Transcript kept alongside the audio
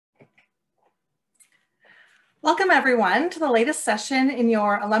Welcome everyone to the latest session in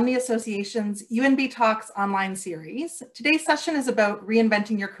your Alumni Association's UNB Talks online series. Today's session is about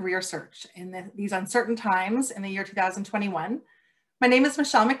reinventing your career search in these uncertain times in the year 2021. My name is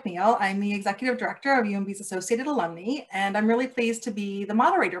Michelle McNeil. I'm the Executive Director of UNB's Associated Alumni, and I'm really pleased to be the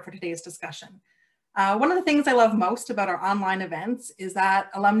moderator for today's discussion. One of the things I love most about our online events is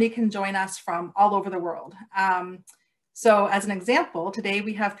that alumni can join us from all over the world. So as an example, today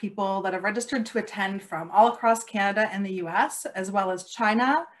we have people that have registered to attend from all across Canada and the US, as well as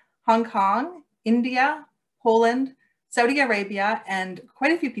China, Hong Kong, India, Poland, Saudi Arabia, and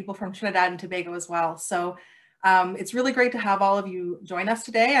quite a few people from Trinidad and Tobago as well. So it's really great to have all of you join us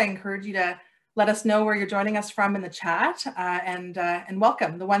today. I encourage you to let us know where you're joining us from in the chat and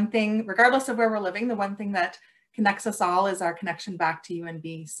welcome. The one thing, regardless of where we're living, the one thing that connects us all is our connection back to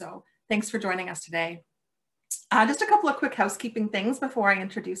UNB. So thanks for joining us today. Just a couple of quick housekeeping things before I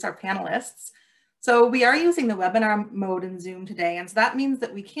introduce our panelists. So we are using the webinar mode in Zoom today, and so that means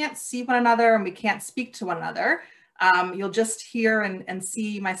that we can't see one another and we can't speak to one another. You'll just hear and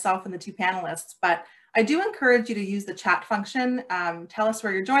see myself and the two panelists, but I do encourage you to use the chat function. Tell us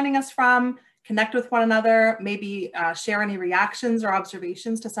where you're joining us from, connect with one another, maybe share any reactions or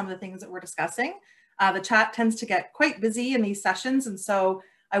observations to some of the things that we're discussing. The chat tends to get quite busy in these sessions, and so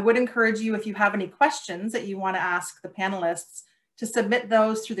I would encourage you, if you have any questions that you want to ask the panelists, to submit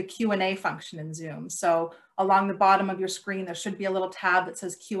those through the Q&A function in Zoom. So along the bottom of your screen, there should be a little tab that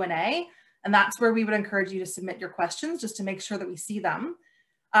says Q&A, and that's where we would encourage you to submit your questions just to make sure that we see them.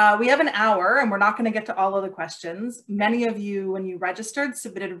 We have an hour and we're not going to get to all of the questions. Many of you, when you registered,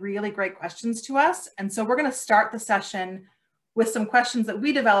 submitted really great questions to us. And so we're going to start the session with some questions that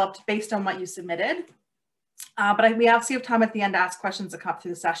we developed based on what you submitted. But we obviously have time at the end to ask questions that come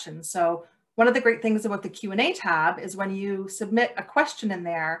through the session. So one of the great things about the Q&A tab is when you submit a question in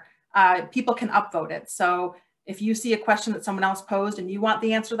there, people can upvote it. So if you see a question that someone else posed and you want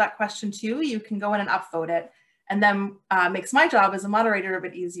the answer to that question too, you can go in and upvote it. And then makes my job as a moderator a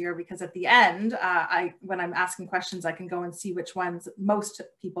bit easier, because at the end, when I'm asking questions, I can go and see which ones most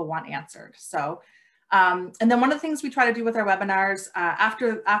people want answered. So, and then one of the things we try to do with our webinars,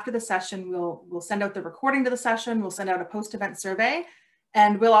 after the session, we'll send out the recording to the session, we'll send out a post-event survey,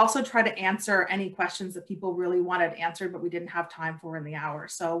 and we'll also try to answer any questions that people really wanted answered, but we didn't have time for in the hour.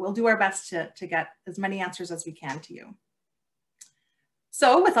 So we'll do our best to get as many answers as we can to you.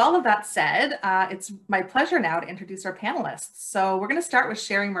 So with all of that said, it's my pleasure now to introduce our panelists. So we're going to start with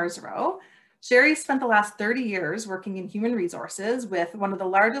Sheri Mersereau. Sheri spent the last 30 years working in human resources with one of the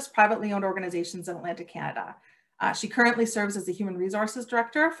largest privately owned organizations in Atlantic Canada. She currently serves as the Human Resources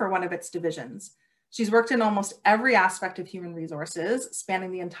Director for one of its divisions. She's worked in almost every aspect of human resources,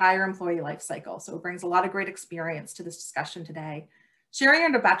 spanning the entire employee life cycle. So it brings a lot of great experience to this discussion today. Sheri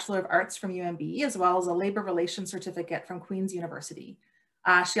earned a Bachelor of Arts from UNB, as well as a Labor Relations Certificate from Queen's University.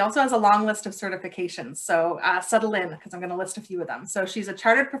 She also has a long list of certifications, so settle in because I'm going to list a few of them. So she's a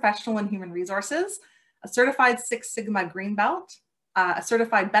chartered professional in human resources, a certified Six Sigma Green Belt, a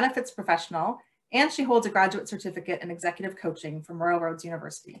certified benefits professional, and she holds a graduate certificate in executive coaching from Royal Roads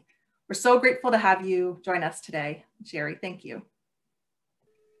University. We're so grateful to have you join us today, Sheri. Thank you.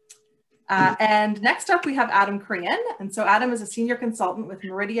 And next up, we have Adam Creaghan. And so Adam is a senior consultant with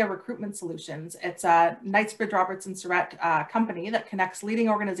Meridia Recruitment Solutions. It's a Knightsbridge Robertson Surrett company that connects leading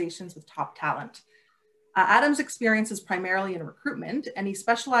organizations with top talent. Adam's experience is primarily in recruitment, and he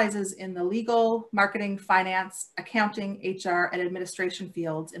specializes in the legal, marketing, finance, accounting, HR, and administration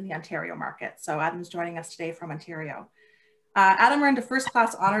fields in the Ontario market. So Adam's joining us today from Ontario. Adam earned a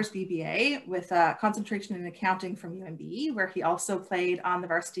first-class honors BBA with a concentration in accounting from UNB, where he also played on the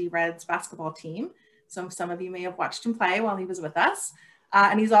varsity Reds basketball team. So some of you may have watched him play while he was with us.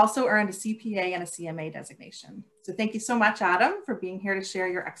 And he's also earned a CPA and a CMA designation. So thank you so much, Adam, for being here to share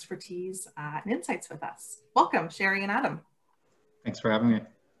your expertise and insights with us. Welcome, Sheri and Adam. Thanks for having me.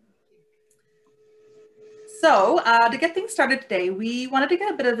 So to get things started today, we wanted to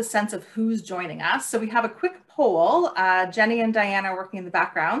get a bit of a sense of who's joining us. So we have a quick poll. Jenny and Diana are working in the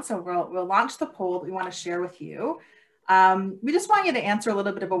background, so we'll launch the poll that we want to share with you. We just want you to answer a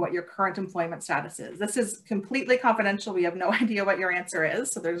little bit about what your current employment status is. This is completely confidential. We have no idea what your answer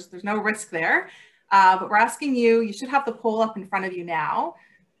is, so there's no risk there. But we're asking you, you should have the poll up in front of you now,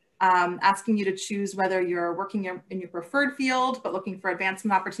 asking you to choose whether you're working in your preferred field, but looking for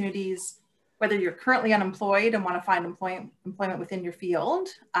advancement opportunities, whether you're currently unemployed and want to find employment within your field.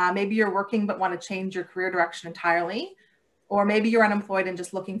 Maybe you're working but want to change your career direction entirely, or maybe you're unemployed and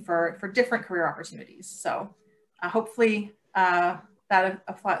just looking for different career opportunities. So hopefully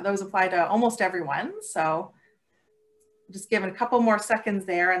those apply to almost everyone. So just give it a couple more seconds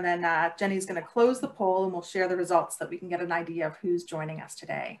there, and then Jenny's going to close the poll and we'll share the results so that we can get an idea of who's joining us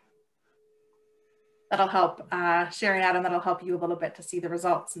today. That'll help, Sheri and Adam, that'll help you a little bit to see the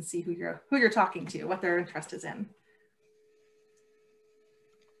results and see who you're talking to, what their interest is in.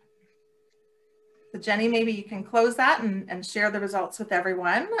 So Jenny, maybe you can close that and share the results with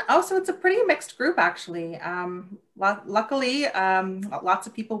everyone. Oh, so it's a pretty mixed group, actually. Luckily, lots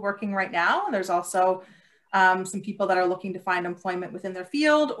of people working right now. There's also some people that are looking to find employment within their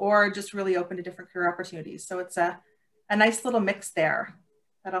field or just really open to different career opportunities. So it's a nice little mix there.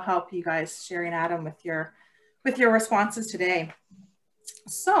 That'll help you guys, Sheri and Adam, with your responses today.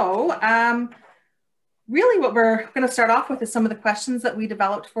 So really what we're going to start off with is some of the questions that we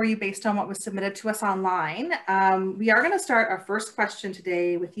developed for you based on what was submitted to us online. We are going to start our first question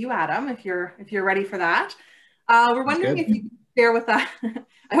today with you, Adam, if you're ready for that. We're wondering if you can share with us,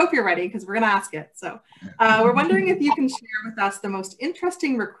 I hope you're ready because we're going to ask it. So we're wondering if you can share with us the most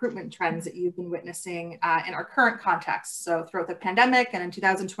interesting recruitment trends that you've been witnessing in our current context. So throughout the pandemic and in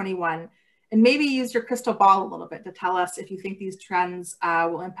 2021, and maybe use your crystal ball a little bit to tell us if you think these trends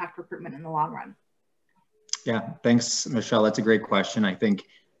will impact recruitment in the long run. Yeah, thanks, Michelle. That's a great question. I think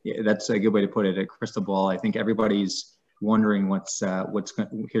that's a good way to put it, a crystal ball. I think everybody's wondering what's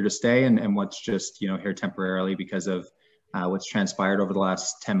here to stay and what's just, here temporarily because of what's transpired over the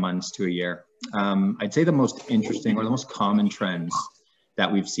last 10 months to a year. I'd say the most interesting or the most common trends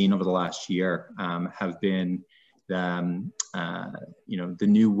that we've seen over the last year have been the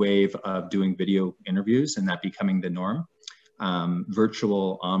new wave of doing video interviews and that becoming the norm,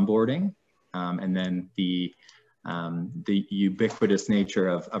 virtual onboarding, and then the ubiquitous nature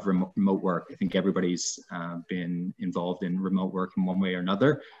of remote work. I think everybody's been involved in remote work in one way or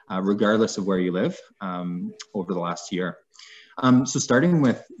another, regardless of where you live, over the last year. So starting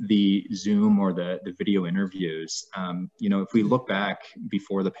with the Zoom or the video interviews, if we look back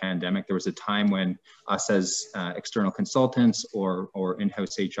before the pandemic, there was a time when us as external consultants or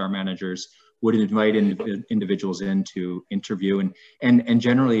in-house HR managers would invite individuals in to interview, and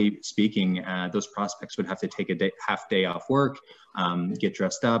generally speaking, those prospects would have to take a half day off work, get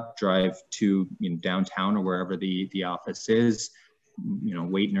dressed up, drive to downtown or wherever the office is,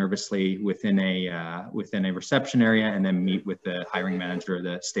 wait nervously within a reception area, and then meet with the hiring manager or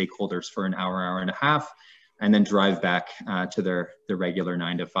the stakeholders for an hour and a half, and then drive back to their regular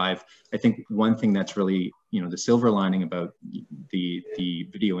 9 to 5. I think one thing that's really, the silver lining about the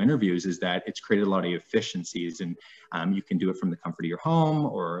video interviews is that it's created a lot of efficiencies, and you can do it from the comfort of your home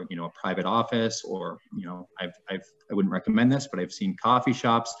or, a private office, or, I wouldn't recommend this, but I've seen coffee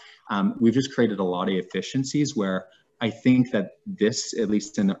shops. We've just created a lot of efficiencies where I think that this, at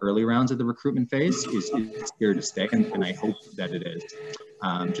least in the early rounds of the recruitment phase, is here to stay, and I hope that it is,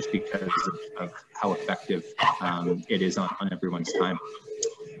 just because of how effective it is on everyone's time.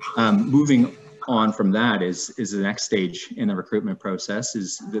 Moving on from that is the next stage in the recruitment process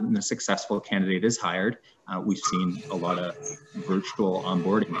is the successful candidate is hired. We've seen a lot of virtual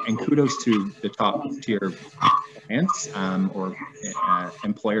onboarding, and kudos to the top tier clients or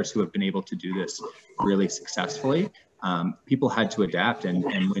employers who have been able to do this really successfully. People had to adapt, and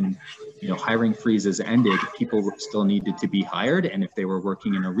when hiring freezes ended, people still needed to be hired, and if they were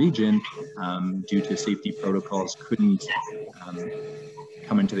working in a region due to safety protocols couldn't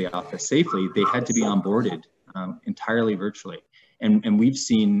come into the office safely, they had to be onboarded entirely virtually. And we've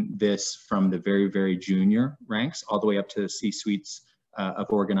seen this from the very, very junior ranks all the way up to the C-suites of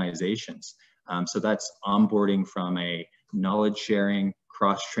organizations. So that's onboarding from a knowledge sharing,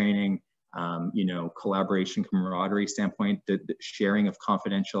 cross-training, collaboration, camaraderie standpoint, the sharing of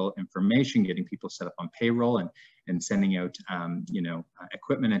confidential information, getting people set up on payroll and sending out,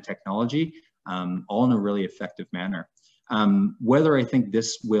 equipment and technology, all in a really effective manner. Whether I think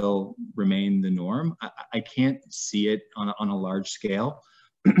this will remain the norm, I can't see it on a large scale,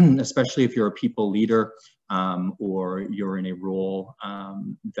 especially if you're a people leader or you're in a role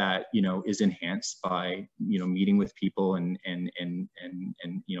that is enhanced by meeting with people and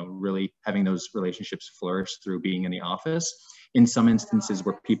really having those relationships flourish through being in the office. In some instances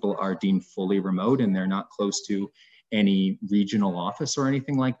where people are deemed fully remote and they're not close to any regional office or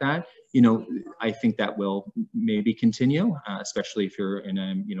anything like that, I think that will maybe continue, especially if you're in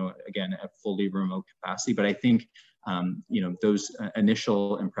a, again, a fully remote capacity. But I think, those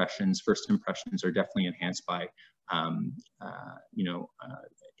initial impressions, first impressions are definitely enhanced by,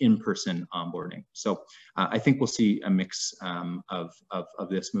 in-person onboarding. So I think we'll see a mix of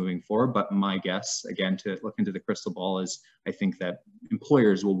this moving forward. But my guess, again, to look into the crystal ball, is I think that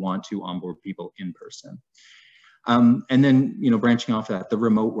employers will want to onboard people in person. And then, branching off that, the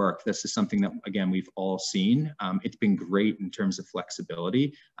remote work, this is something that, again, we've all seen. It's been great in terms of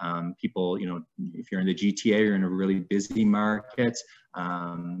flexibility. People, if you're in the GTA, you're in a really busy market,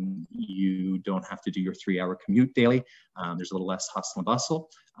 you don't have to do your 3-hour commute daily. There's a little less hustle and bustle.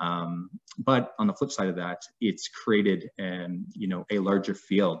 But on the flip side of that, it's created, a larger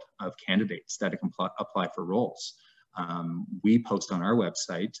field of candidates that can apply for roles. We post on our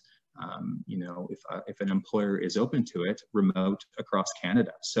website, if an employer is open to it, remote across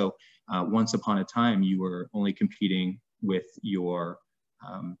Canada. So once upon a time, you were only competing with your,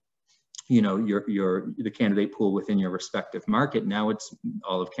 the candidate pool within your respective market. Now it's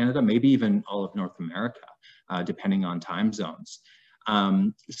all of Canada, maybe even all of North America, depending on time zones.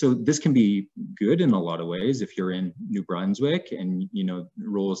 So this can be good in a lot of ways. If you're in New Brunswick and,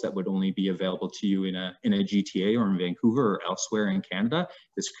 roles that would only be available to you in a GTA or in Vancouver or elsewhere in Canada,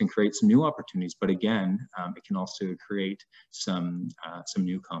 this can create some new opportunities. But again, it can also create some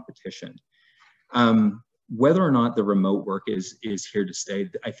new competition. Whether or not the remote work is here to stay,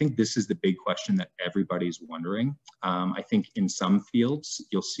 I think this is the big question that everybody's wondering. I think in some fields,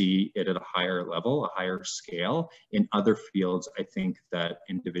 you'll see it at a higher level, a higher scale. In other fields, I think that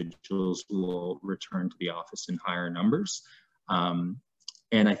individuals will return to the office in higher numbers.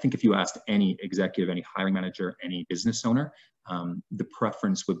 And I think if you asked any executive, any hiring manager, any business owner, the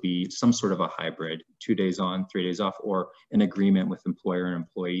preference would be some sort of a hybrid, 2 days on, 3 days off, or an agreement with employer and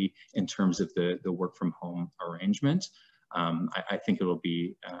employee in terms of the work from home arrangement. I think it'll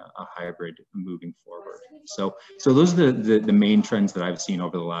be a hybrid moving forward. So those are the main trends that I've seen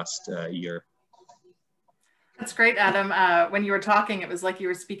over the last year. That's great, Adam. When you were talking, it was like you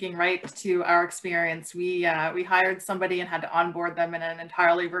were speaking right to our experience. We hired somebody and had to onboard them in an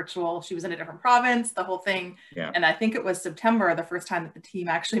entirely virtual, she was in a different province, the whole thing. Yeah. And I think it was September, the first time that the team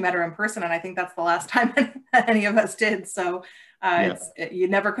actually met her in person. And I think that's the last time any of us did. So you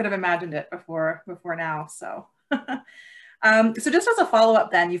never could have imagined it before now. So. So just as a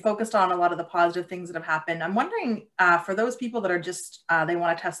follow-up then, you focused on a lot of the positive things that have happened. I'm wondering, for those people that are just, they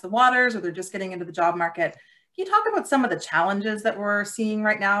want to test the waters or they're just getting into the job market, can you talk about some of the challenges that we're seeing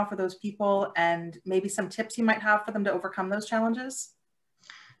right now for those people and maybe some tips you might have for them to overcome those challenges?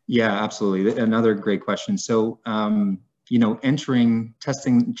 Yeah, absolutely. Another great question. So,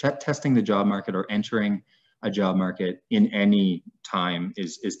 testing the job market or entering a job market in any time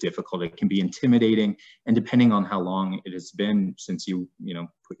is difficult. It can be intimidating, and depending on how long it has been since you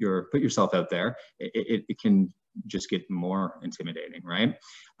put yourself out there, it can just get more intimidating, right?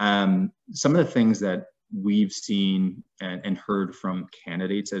 Some of the things that we've seen and heard from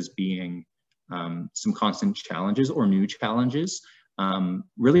candidates as being some constant challenges or new challenges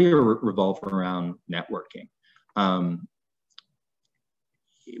really revolve around networking.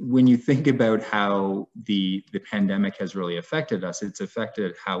 When you think about how the pandemic has really affected us, it's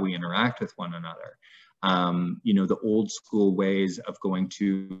affected how we interact with one another. The old school ways of going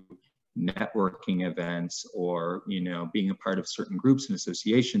to networking events or, being a part of certain groups and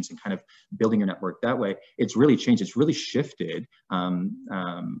associations and kind of building your network that way, it's really changed. It's really shifted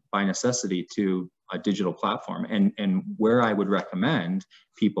by necessity to a digital platform. And where I would recommend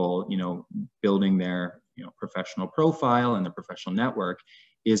people, building their, professional profile and the professional network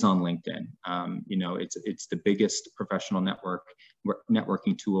is on LinkedIn. It's the biggest professional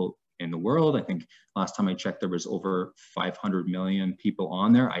networking tool in the world. I think last time I checked, there was over 500 million people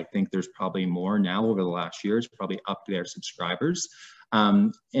on there. I think there's probably more now over the last year. It's probably up to their subscribers.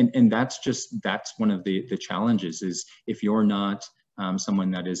 And that's one of the challenges is if you're not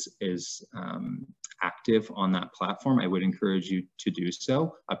someone that is active on that platform, I would encourage you to do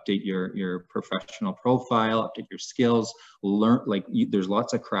so. Update your professional profile, update your skills, learn, there's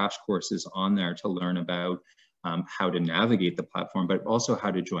lots of crash courses on there to learn about how to navigate the platform, but also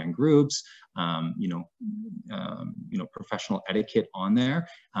how to join groups, professional etiquette on there,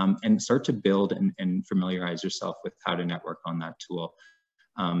 and start to build and familiarize yourself with how to network on that tool.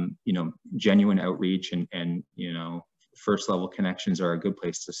 Genuine outreach and first level connections are a good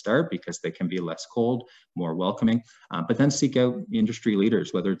place to start because they can be less cold, more welcoming, but then seek out industry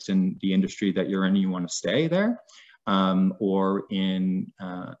leaders, whether it's in the industry that you're in and you want to stay there, or in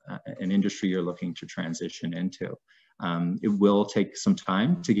an industry you're looking to transition into. It will take some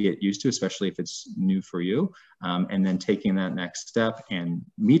time to get used to, especially if it's new for you, and then taking that next step and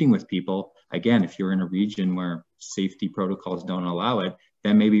meeting with people. Again, if you're in a region where safety protocols don't allow it,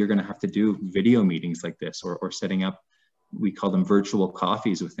 then maybe you're going to have to do video meetings like this, or setting up, we call them virtual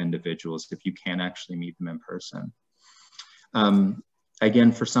coffees with individuals if you can't actually meet them in person.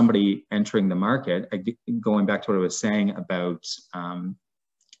 Again, for somebody entering the market, going back to what I was saying about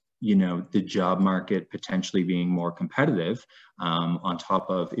you know, the job market potentially being more competitive, on top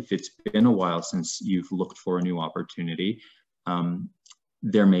of if it's been a while since you've looked for a new opportunity,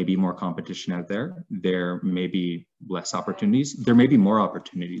 there may be more competition out there. There may be less opportunities. There may be more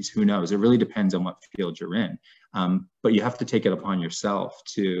opportunities. Who knows? It really depends on what field you're in. But you have to take it upon yourself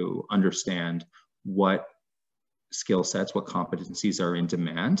to understand what skill sets, what competencies are in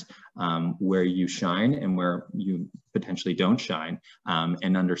demand, where you shine and where you potentially don't shine,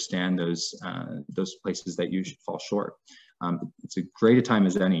 and understand those places that you should fall short. It's as great a time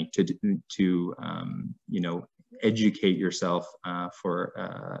as any to you know, educate yourself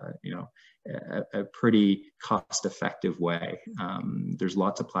for you know, a pretty cost-effective way. There's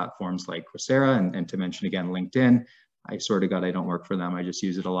lots of platforms like Coursera, and to mention again, LinkedIn. I swear to God, I don't work for them. I just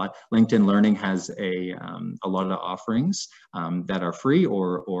use it a lot. LinkedIn Learning has a lot of offerings that are free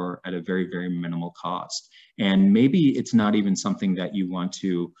or at a very, very minimal cost. And maybe it's not even something that you want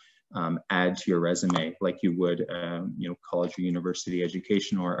to add to your resume like you would, you know, college or university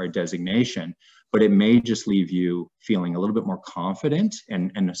education or designation, but it may just leave you feeling a little bit more confident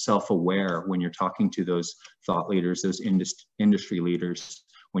and self-aware when you're talking to those thought leaders, those industry leaders,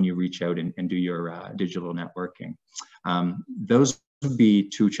 when you reach out and do your digital networking. Those would be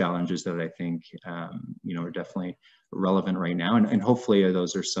two challenges that I think you know, are definitely relevant right now, and hopefully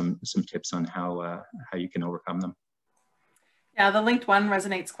those are some tips on how you can overcome them. Yeah, the linked one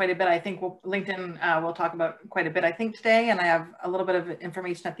resonates quite a bit. I think LinkedIn we'll talk about quite a bit, I think, today, and I have a little bit of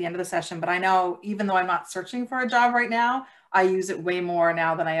information at the end of the session, but I know even though I'm not searching for a job right now, I use it way more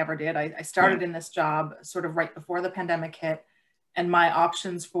now than I ever did. I started in this job sort of right before the pandemic hit, and my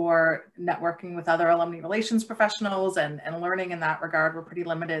options for networking with other alumni relations professionals and learning in that regard were pretty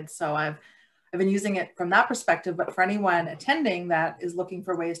limited. So I've been using it from that perspective, but for anyone attending that is looking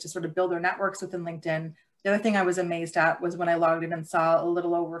for ways to sort of build their networks within LinkedIn, the other thing I was amazed at was when I logged in and saw a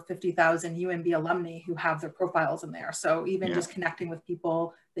little over 50,000 UNB alumni who have their profiles in there. So even just connecting with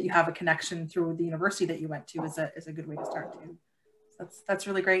people that you have a connection through the university that you went to is a good way to start too. That's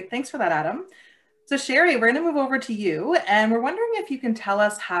really great. Thanks for that, Adam. So Sheri, we're going to move over to you, and we're wondering if you can tell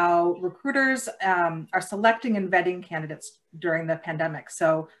us how recruiters are selecting and vetting candidates during the pandemic.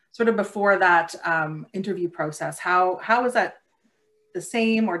 So sort of before that interview process, how is that the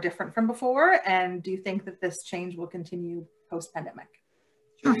same or different from before? And do you think that this change will continue post-pandemic?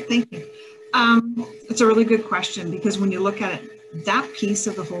 Sure, thank you. It's a really good question, because when you look at it, that piece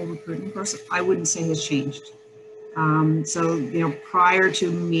of the whole recruiting process, I wouldn't say has changed. So, you know, prior to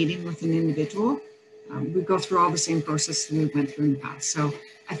meeting with an individual, we go through all the same process we went through in the past. So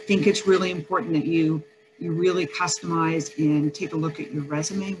I think it's really important that you really customize and take a look at your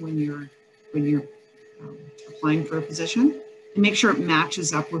resume when you're applying for a position, and make sure it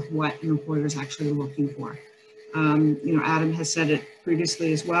matches up with what your employer is actually looking for. You know, Adam has said it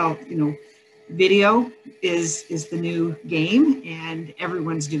previously as well. You know, video is the new game, and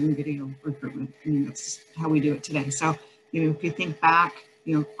everyone's doing video recruitment. I mean, that's how we do it today. So, you know, if you think back,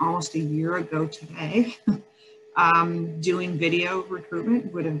 you know, almost a year ago today, doing video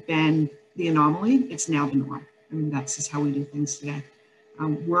recruitment would have been the anomaly. It's now the norm. I mean, that's just how we do things today.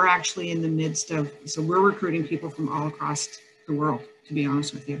 We're actually in the midst of, so we're recruiting people from all across the world, to be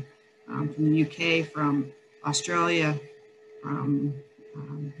honest with you, from the UK, from Australia, from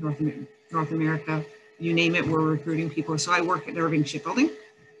North America, you name it, we're recruiting people. So I work at Irving Shipbuilding.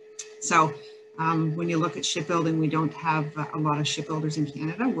 So when you look at shipbuilding, we don't have a lot of shipbuilders in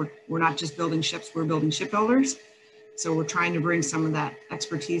Canada. We're not just building ships, we're building shipbuilders. So we're trying to bring some of that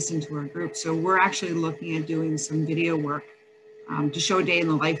expertise into our group. So we're actually looking at doing some video work to show a day in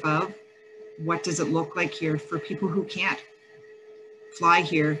the life of what does it look like here for people who can't fly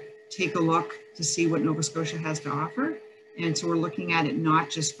here, take a look to see what Nova Scotia has to offer. And so we're looking at it not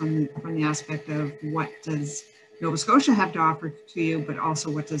just from the aspect of what does Nova Scotia have to offer to you, but also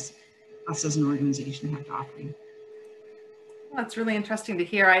what does us as an organization have to offer you. Well, that's really interesting to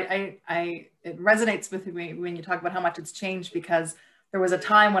hear. It resonates with me when you talk about how much it's changed, because there was a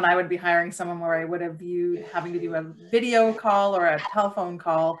time when I would be hiring someone where I would have viewed having to do a video call or a telephone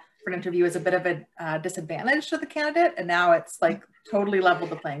call for an interview as a bit of a disadvantage to the candidate. And now it's like totally leveled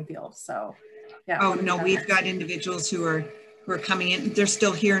the playing field. So yeah. Oh no, we've got individuals who are coming in, they're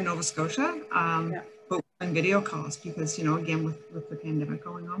still here in Nova Scotia, but on video calls, because, you know, again, with the pandemic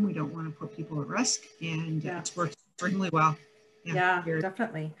going on, we don't want to put people at risk, and it's worked extremely well. Yeah,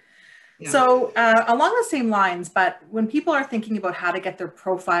 definitely. Yeah. So along the same lines, but when people are thinking about how to get their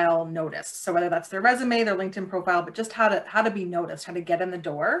profile noticed, so whether that's their resume, their LinkedIn profile, but just how to be noticed, how to get in the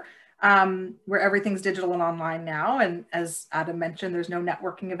door, where everything's digital and online now. And as Adam mentioned, there's no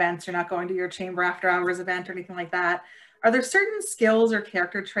networking events. You're not going to your chamber after hours event or anything like that. Are there certain skills or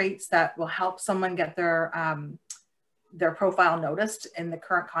character traits that will help someone get their profile noticed in the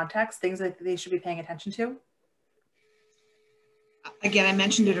current context, things that they should be paying attention to? Again, I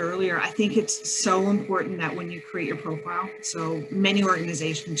mentioned it earlier. I think it's so important that when you create your profile, so many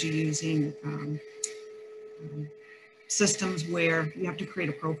organizations are using systems where you have to create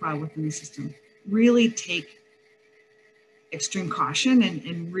a profile within the system. Really take extreme caution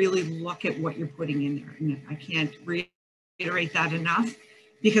and really look at what you're putting in there. And I can't reiterate that enough,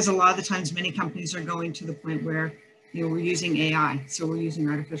 because a lot of the times many companies are going to the point where, you know, we're using AI. So we're using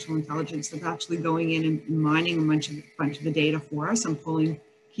artificial intelligence that's actually going in and mining a bunch of the data for us and pulling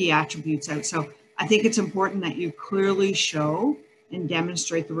key attributes out. So I think it's important that you clearly show and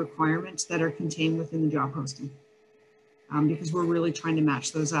demonstrate the requirements that are contained within the job posting, because we're really trying to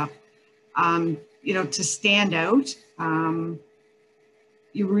match those up. You know, to stand out,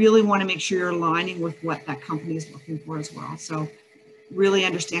 you really want to make sure you're aligning with what that company is looking for as well. So really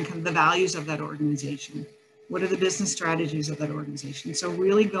understand kind of the values of that organization. What are the business strategies of that organization? So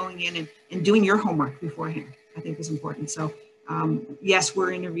really going in and doing your homework beforehand, I think is important. So yes,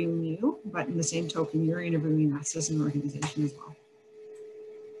 we're interviewing you, but in the same token, you're interviewing us as an organization as well.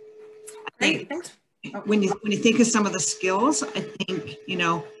 Great, thanks. When you think of some of the skills, I think, you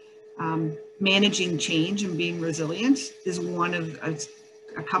know, managing change and being resilient is one of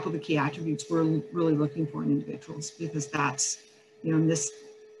a couple of the key attributes we're really looking for in individuals, because that's, you know,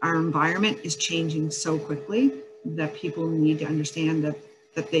 our environment is changing so quickly that people need to understand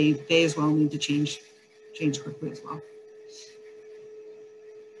that they as well need to change quickly as well.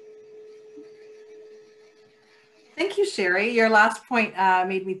 Thank you, Sheri. Your last point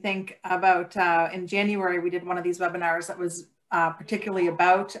made me think about in January, we did one of these webinars that was particularly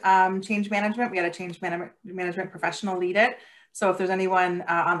about change management. We had a change management professional lead it. So if there's anyone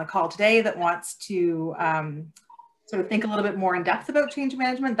on the call today that wants to sort of think a little bit more in depth about change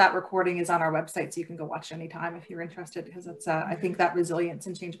management, that recording is on our website, so you can go watch it anytime if you're interested, because it's I think that resilience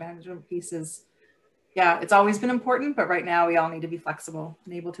and change management piece is, yeah, it's always been important, but right now we all need to be flexible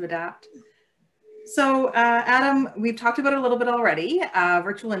and able to adapt. So Adam, we've talked about it a little bit already.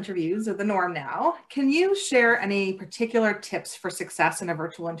 Virtual interviews are the norm now. Can you share any particular tips for success in a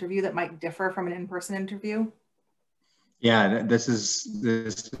virtual interview that might differ from an in-person interview? Yeah, this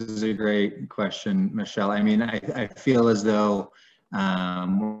is a great question, Michelle. I mean, I feel as though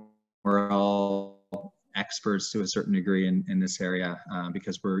we're all experts to a certain degree in this area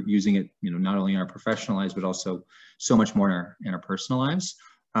because we're using it, you know, not only in our professional lives, but also so much more in our personal lives.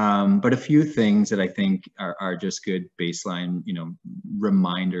 But a few things that I think are just good baseline, you know,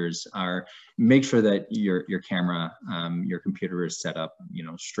 reminders are: make sure that your camera, your computer is set up, you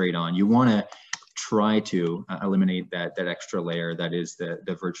know, straight on. You want to try to eliminate that extra layer that is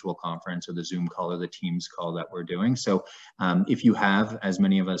the virtual conference or the Zoom call or the Teams call that we're doing. So if you have, as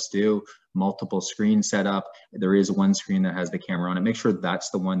many of us do, multiple screens set up, there is one screen that has the camera on it. Make sure that's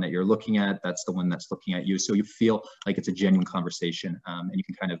the one that you're looking at, that's the one that's looking at you, so you feel like it's a genuine conversation, and you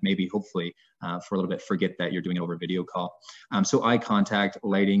can kind of maybe, hopefully, for a little bit, forget that you're doing it over a video call. So eye contact,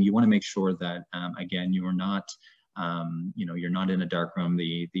 lighting, you want to make sure that, again, you are not, you know, you're not in a dark room.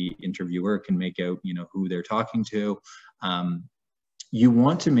 The interviewer can make out, you know, who they're talking to. You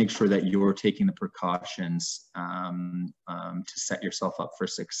want to make sure that you're taking the precautions to set yourself up for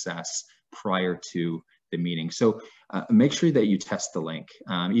success prior to the meeting. So make sure that you test the link,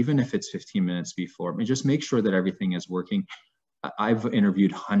 even if it's 15 minutes before. I mean, just make sure that everything is working. I've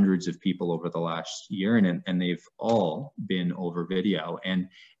interviewed hundreds of people over the last year, and they've all been over video. And,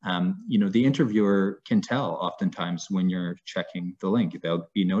 you know, the interviewer can tell oftentimes when you're checking the link, they'll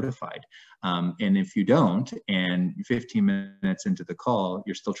be notified. And if you don't, and 15 minutes into the call,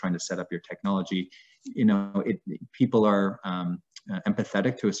 you're still trying to set up your technology, you know, people are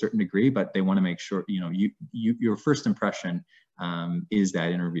empathetic to a certain degree, but they want to make sure, you know, your first impression is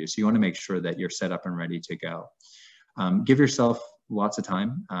that interview. So you want to make sure that you're set up and ready to go. Give yourself lots of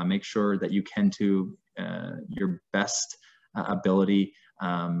time. Make sure that you can, to your best ability,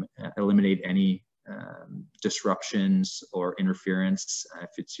 eliminate any disruptions or interference.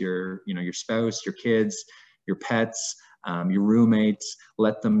 If it's your spouse, your kids, your pets, your roommates,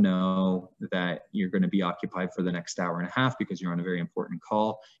 let them know that you're going to be occupied for the next hour and a half because you're on a very important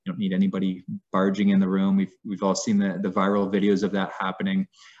call. You don't need anybody barging in the room. We've all seen the viral videos of that happening.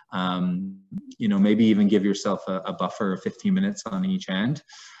 You know, maybe even give yourself a buffer of 15 minutes on each end.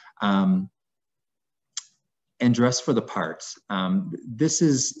 And dress for the parts. This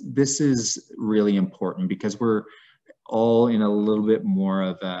is really important because we're all in a little bit more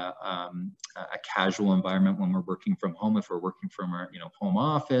of a casual environment when we're working from home. If we're working from our home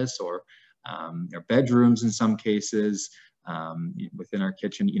office or their bedrooms in some cases, within our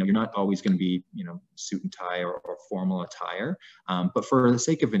kitchen. You know, you're not always going to be, you know, suit and tie or formal attire, but for the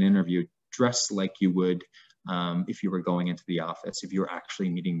sake of an interview, dress like you would if you were going into the office, if you're actually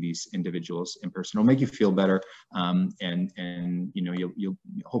meeting these individuals in person. It'll make you feel better, and you know, you'll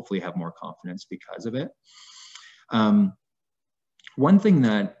hopefully have more confidence because of it. One thing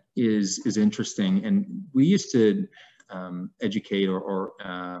that is interesting, and we used to educate or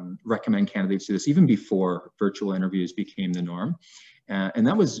recommend candidates to this even before virtual interviews became the norm, and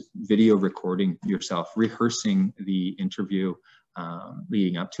that was video recording yourself, rehearsing the interview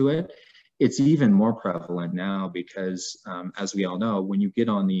leading up to it. It's even more prevalent now because, as we all know, when you get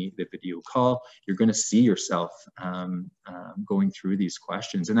on the video call, you're going to see yourself going through these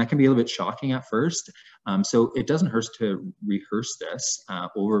questions, and that can be a little bit shocking at first. So it doesn't hurt to rehearse this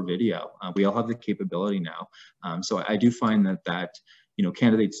over video. We all have the capability now. So I do find that you know,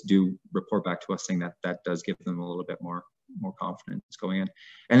 candidates do report back to us saying that does give them a little bit more confidence going in.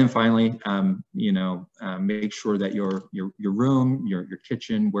 And then finally, you know, make sure that your room, your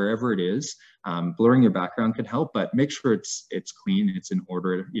kitchen, wherever it is, blurring your background can help, but make sure it's clean, it's in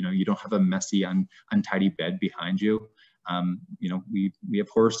order. You know, you don't have a messy, untidy bed behind you. You know, we have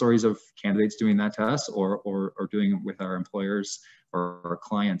horror stories of candidates doing that to us, or doing it with our employers or our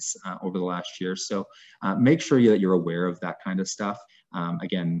clients over the last year. So make sure that you're aware of that kind of stuff.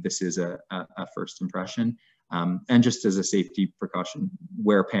 Again, this is a first impression. And just as a safety precaution,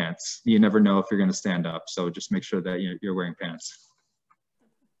 wear pants. You never know if you're going to stand up, so just make sure that you're wearing pants.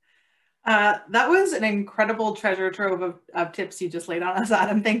 That was an incredible treasure trove of tips you just laid on us,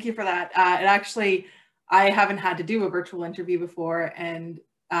 Adam. Thank you for that. And actually, I haven't had to do a virtual interview before, and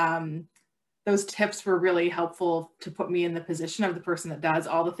those tips were really helpful to put me in the position of the person that does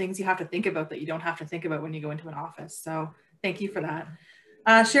all the things you have to think about that you don't have to think about when you go into an office. So thank you for that.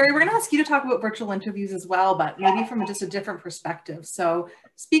 Sheri, we're going to ask you to talk about virtual interviews as well, but maybe from just a different perspective. So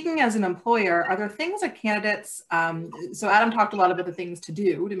speaking as an employer, are there things that candidates, so Adam talked a lot about the things to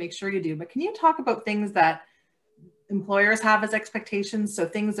do to make sure you do, but can you talk about things that employers have as expectations? So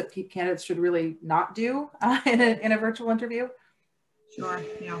things that candidates should really not do in a virtual interview? Sure.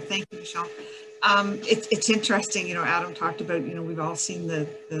 You know, thank you, Michelle. It's interesting, you know, Adam talked about, you know, we've all seen the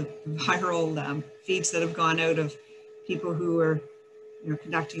viral feeds that have gone out of people who are, you know,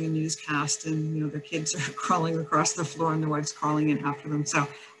 conducting a newscast, and, you know, their kids are crawling across the floor and their wife's crawling in after them. So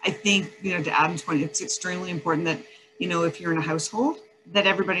I think, you know, to Adam's point, it's extremely important that, you know, if you're in a household, that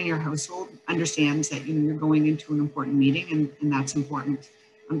everybody in your household understands that, you know, you're going into an important meeting, and that's important.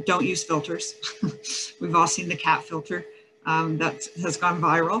 Don't use filters. We've all seen the cat filter that has gone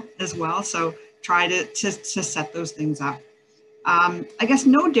viral as well. So try to set those things up. I guess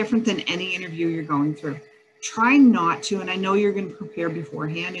no different than any interview you're going through. Try not to, and I know you're going to prepare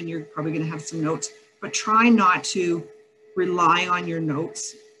beforehand and you're probably going to have some notes, but try not to rely on your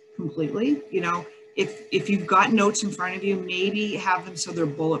notes completely. You know, if you've got notes in front of you, maybe have them so they're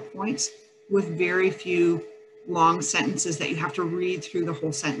bullet points with very few long sentences that you have to read through the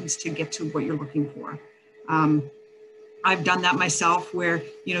whole sentence to get to what you're looking for. I've done that myself where,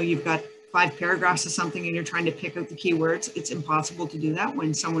 you know, you've got 5 paragraphs of something and you're trying to pick out the keywords. It's impossible to do that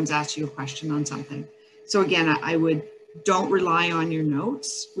when someone's asked you a question on something. So again, I would, don't rely on your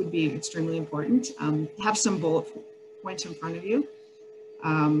notes, would be extremely important. Have some bullet points in front of you.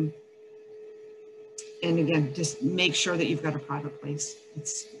 And again, just make sure that you've got a private place.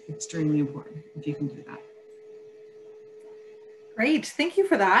 It's extremely important if you can do that. Great, thank you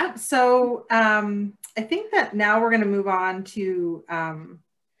for that. So I think that now we're going to move on to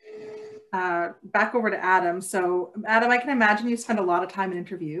back over to Adam. So Adam, I can imagine you spend a lot of time in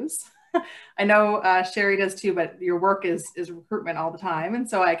interviews. I know Sheri does too, but your work is recruitment all the time. And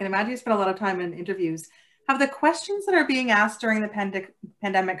so I can imagine you spend a lot of time in interviews. Have the questions that are being asked during the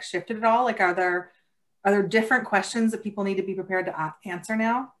pandemic shifted at all? Like, are there different questions that people need to be prepared to answer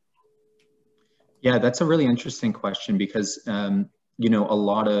now? Yeah, that's a really interesting question because, you know, a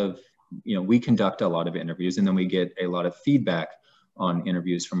lot of, you know, we conduct a lot of interviews and then we get a lot of feedback on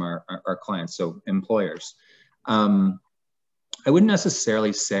interviews from our clients, so employers. I wouldn't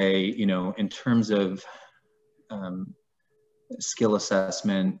necessarily say, you know, in terms of skill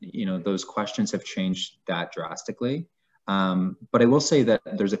assessment, you know, those questions have changed that drastically. But I will say that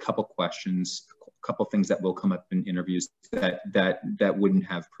there's a couple questions, a couple things that will come up in interviews that wouldn't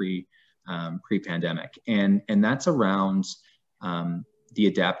have pre-pandemic, and that's around the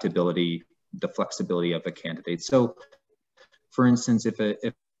adaptability, the flexibility of a candidate. So, for instance, if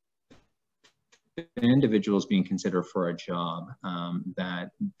an individual is being considered for a job,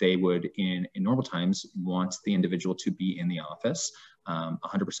 that they would in normal times want the individual to be in the office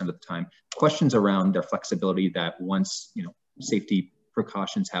 100% of the time. Questions around their flexibility that once, you know, safety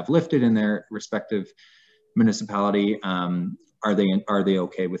precautions have lifted in their respective municipality, are they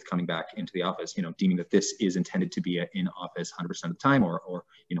okay with coming back into the office, you know, deeming that this is intended to be in office 100% of the time, or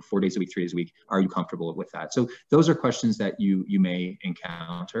you know, 4 days a week, 3 days a week? Are you comfortable with that? So those are questions that you may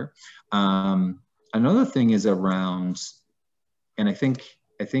encounter. Another thing is around, and I think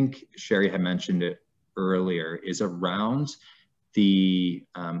Sheri had mentioned it earlier, is around the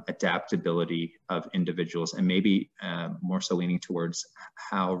adaptability of individuals, and maybe more so leaning towards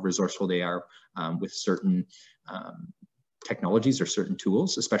how resourceful they are with certain technologies or certain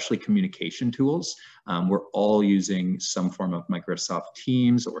tools, especially communication tools. We're all using some form of Microsoft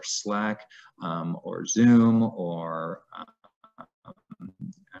Teams or Slack or Zoom or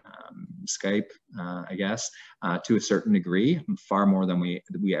Skype, I guess, to a certain degree, far more than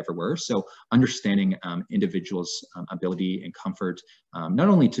we ever were. So understanding individuals' ability and comfort, not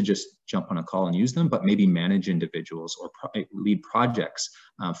only to just jump on a call and use them, but maybe manage individuals or lead projects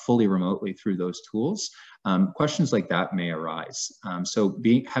fully remotely through those tools. Questions like that may arise. So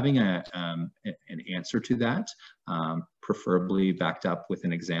having an answer to that, preferably backed up with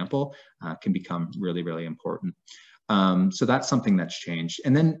an example, can become really, really important. So that's something that's changed.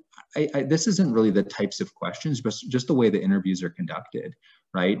 And then this isn't really the types of questions, but just the way the interviews are conducted,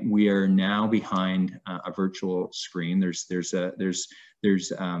 right? We are now behind a virtual screen. There's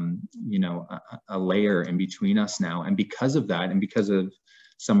you know, a layer in between us now. And because of that, and because of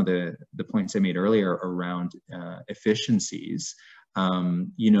some of the points I made earlier around efficiencies,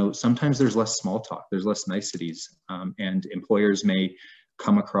 you know, sometimes there's less small talk, there's less niceties, and employers may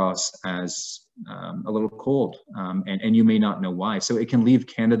come across as a little cold, and you may not know why. So it can leave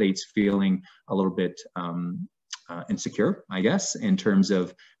candidates feeling a little bit insecure, I guess, in terms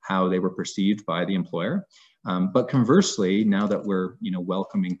of how they were perceived by the employer. But conversely, now that we're, you know,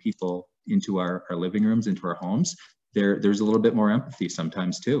 welcoming people into our living rooms, into our homes, there's a little bit more empathy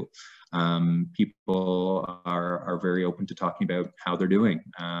sometimes too. People are very open to talking about how they're doing,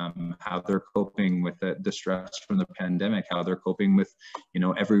 how they're coping with the stress from the pandemic, how they're coping with, you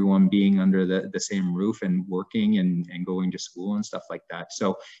know, everyone being under the same roof and working and going to school and stuff like that.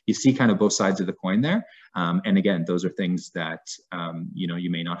 So you see kind of both sides of the coin there. And again, those are things that, you know, you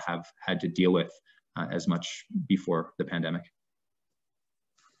may not have had to deal with as much before the pandemic.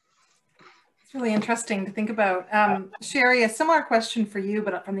 Really interesting to think about. Sheri, a similar question for you,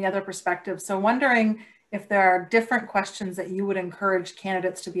 but from the other perspective. So wondering if there are different questions that you would encourage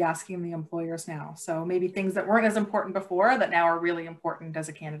candidates to be asking the employers now. So maybe things that weren't as important before that now are really important as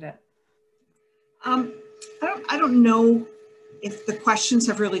a candidate. I don't know if the questions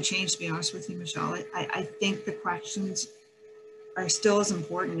have really changed, to be honest with you, Michelle. I think the questions are still as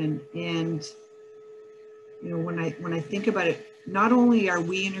important. And you know, when I think about it, not only are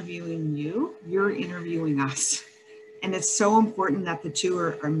we interviewing you, you're interviewing us. And it's so important that the two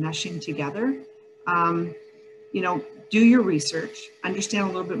are meshing together. You know, do your research, understand a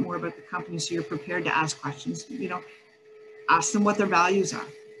little bit more about the company so you're prepared to ask questions. You know, ask them what their values are,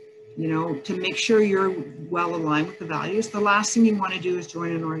 you know, to make sure you're well aligned with the values. The last thing you want to do is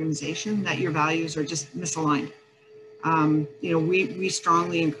join an organization that your values are just misaligned. You know, we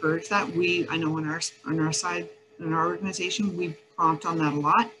strongly encourage that. I know on our side, in our organization, we prompt on that a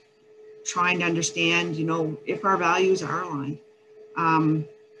lot, trying to understand, you know, if our values are aligned.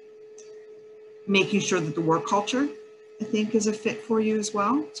 Making sure that the work culture, I think, is a fit for you as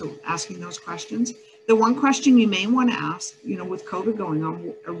well. So asking those questions. The one question you may want to ask, you know, with COVID going on,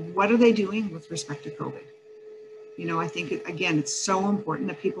 what are they doing with respect to COVID? You know, I think, again, it's so important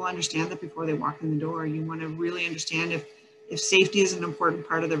that people understand that before they walk in the door. You want to really understand if safety is an important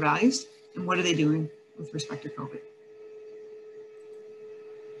part of their values, and what are they doing with respect to COVID.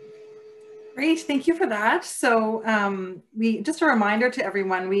 Great, thank you for that. So just a reminder to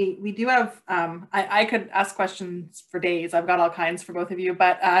everyone, we do have, I could ask questions for days. I've got all kinds for both of you,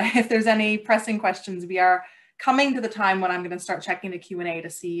 but if there's any pressing questions, we are coming to the time when I'm going to start checking the Q&A to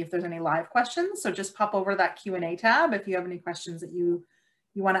see if there's any live questions. So just pop over that Q&A tab if you have any questions that you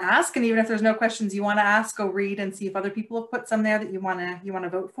want to ask. And even if there's no questions you want to ask, go read and see if other people have put some there that you want to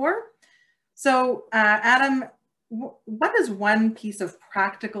vote for. So Adam, what is one piece of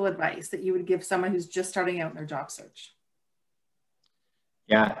practical advice that you would give someone who's just starting out in their job search?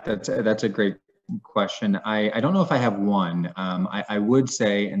 Yeah, that's a great question. I don't know if I have one. I would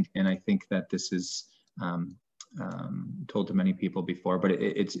say, and I think that this is told to many people before, but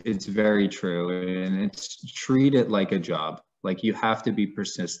it's very true, and it's treat it like a job. Like, you have to be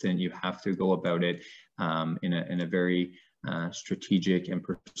persistent. You have to go about it in a very strategic and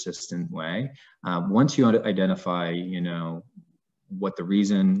persistent way. Once you identify, you know, what the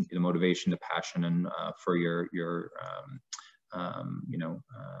reason, the motivation, the passion, and for your you know,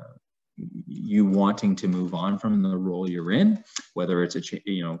 you wanting to move on from the role you're in, whether it's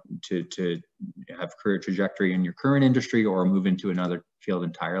you know, to have career trajectory in your current industry or move into another field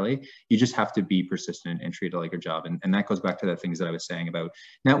entirely, you just have to be persistent and treat it like a job. And that goes back to the things that I was saying about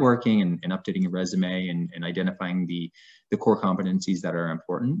networking and updating your resume and identifying the core competencies that are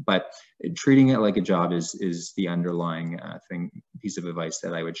important. But treating it like a job is the underlying piece of advice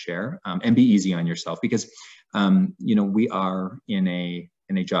that I would share. And be easy on yourself, because you know, we are in a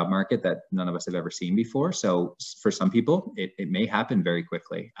job market that none of us have ever seen before. So for some people, it may happen very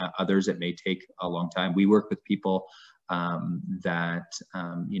quickly. Others, it may take a long time. We work with people that,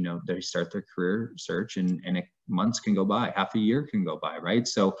 you know, they start their career search and months can go by, half a year can go by, right?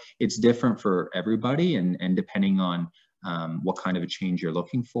 So it's different for everybody, and depending on what kind of a change you're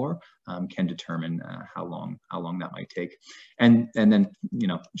looking for can determine how long that might take. And then, you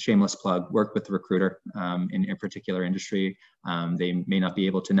know, shameless plug, work with the recruiter in a particular industry. They may not be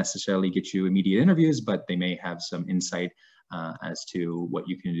able to necessarily get you immediate interviews, but they may have some insight as to what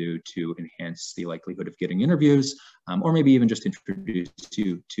you can do to enhance the likelihood of getting interviews, or maybe even just introduce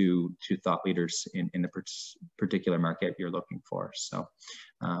you to thought leaders in the particular market you're looking for. So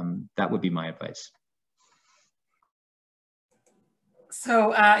that would be my advice.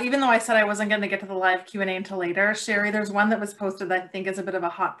 So even though I said I wasn't going to get to the live Q&A until later, Sheri, there's one that was posted that I think is a bit of a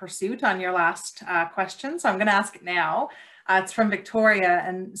hot pursuit on your last question. So I'm going to ask it now. It's from Victoria.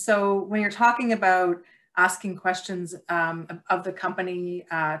 And so when you're talking about asking questions of the company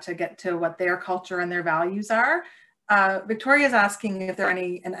to get to what their culture and their values are, Victoria is asking if there are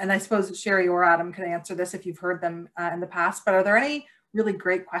any, and I suppose Sheri or Adam can answer this if you've heard them in the past, but are there any really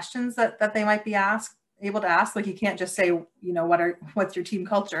great questions that they might be able to ask? Like, you can't just say, you know, what's your team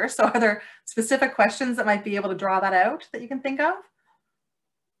culture? So are there specific questions that might be able to draw that out that you can think of?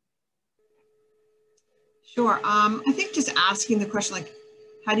 Sure. I think just asking the question, like,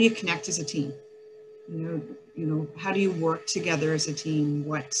 how do you connect as a team? You know, how do you work together as a team?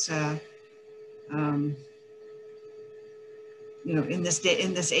 What's, you know, in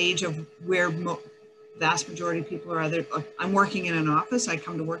this age of where vast majority of people are either, I'm working in an office, I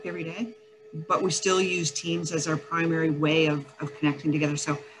come to work every day, but we still use Teams as our primary way of connecting together.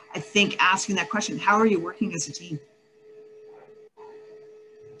 So I think asking that question, how are you working as a team?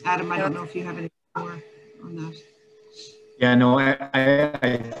 Adam, I don't know if you have any more on that. Yeah, no,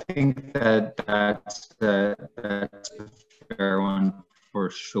 I think that's a fair one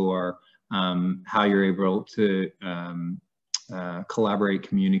for sure. How you're able to collaborate,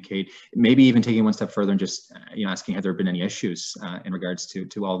 communicate, maybe even taking one step further and just you know, asking have there been any issues in regards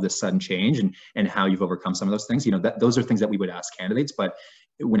to all this sudden change and how you've overcome some of those things. You know, those are things that we would ask candidates, but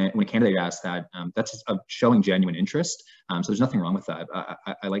when a candidate asks that, that's showing genuine interest. So there's nothing wrong with that.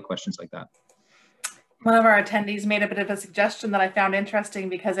 I like questions like that. One of our attendees made a bit of a suggestion that I found interesting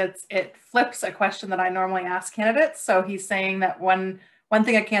because it flips a question that I normally ask candidates. So he's saying that one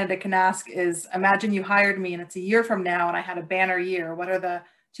thing a candidate can ask is, imagine you hired me and it's a year from now and I had a banner year. What are the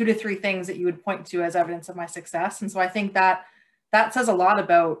 2 to 3 things that you would point to as evidence of my success? And so I think that says a lot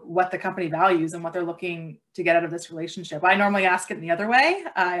about what the company values and what they're looking to get out of this relationship. I normally ask it in the other way.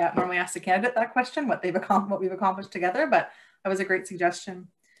 I normally ask the candidate that question, what we've accomplished together, but that was a great suggestion.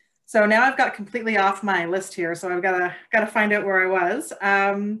 So now I've got completely off my list here. So I've got to find out where I was.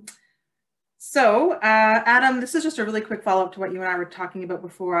 Adam, this is just a really quick follow-up to what you and I were talking about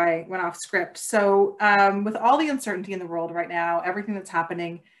before I went off script. So with all the uncertainty in the world right now, everything that's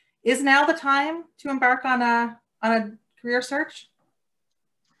happening, is now the time to embark on a career search?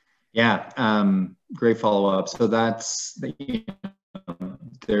 Yeah, great follow-up. So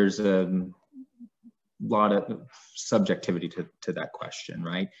there's a lot of subjectivity to that question,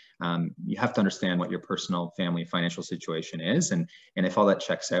 right? You have to understand what your personal, family, financial situation is, and if all that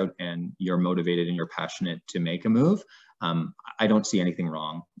checks out and you're motivated and you're passionate to make a move, I don't see anything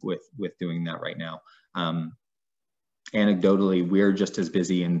wrong with doing that right now. Anecdotally, we're just as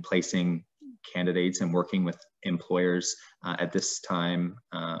busy in placing candidates and working with employers at this time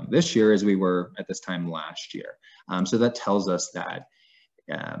this year as we were at this time last year. So that tells us that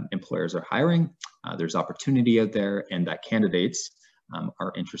employers are hiring, there's opportunity out there, and that candidates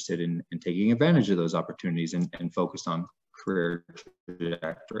are interested in taking advantage of those opportunities and focused on career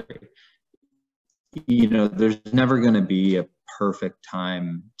trajectory. You know, there's never going to be a perfect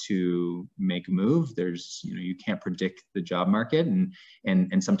time to make a move. You know, you can't predict the job market,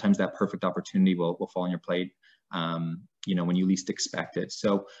 and sometimes that perfect opportunity will fall on your plate when you least expect it.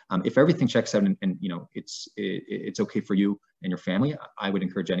 So if everything checks out and it's okay for you and your family, I would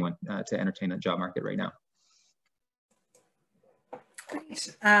encourage anyone to entertain the job market right now. Great.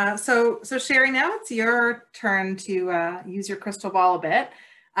 So Sheri, now it's your turn to use your crystal ball a bit.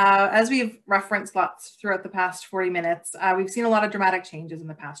 As we've referenced lots throughout the past 40 minutes, we've seen a lot of dramatic changes in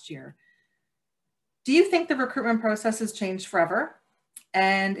the past year. Do you think the recruitment process has changed forever?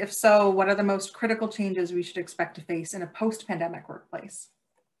 And if so, what are the most critical changes we should expect to face in a post-pandemic workplace?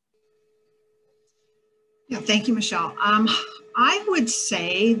 Yeah, thank you, Michelle. I would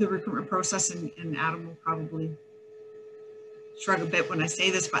say the recruitment process, and Adam will probably shrug a bit when I say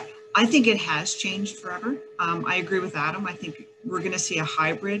this, but I think it has changed forever. I agree with Adam. I think we're going to see a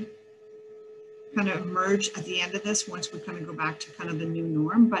hybrid kind of emerge at the end of this once we kind of go back to kind of the new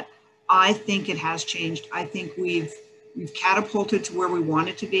norm. But I think it has changed. I think we've catapulted to where we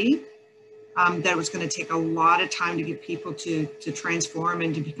wanted to be. That it was going to take a lot of time to get people to transform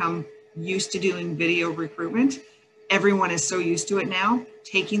and to become used to doing video recruitment. Everyone is so used to it now.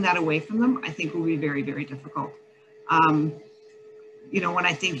 Taking that away from them, I think will be very, very difficult. When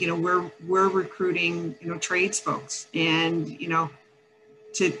I think, we're recruiting, trades folks, and,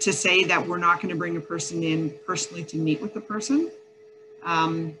 to say that we're not going to bring a person in personally to meet with the person.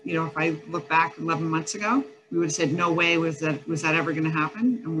 If I look back 11 months ago, we would have said, no way was that ever going to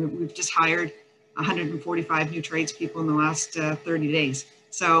happen. And we've just hired 145 new tradespeople in the last 30 days.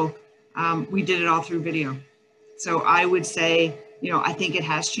 So we did it all through video. So I would say, I think it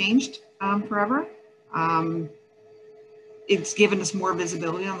has changed forever. It's given us more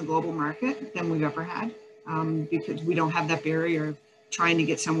visibility on the global market than we've ever had, because we don't have that barrier of trying to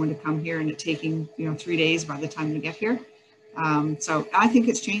get someone to come here and it taking 3 days by the time they get here. So I think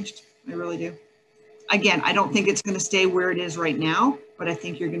it's changed. I really do. Again, I don't think it's going to stay where it is right now, but I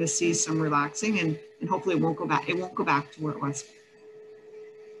think you're going to see some relaxing, and hopefully it won't go back. It won't go back to where it was.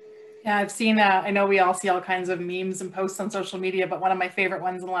 Yeah, I've seen, I know we all see all kinds of memes and posts on social media, but one of my favorite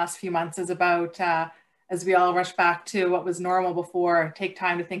ones in the last few months is about, as we all rush back to what was normal before, take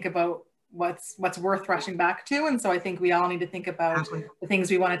time to think about what's worth rushing back to. And so I think we all need to think about the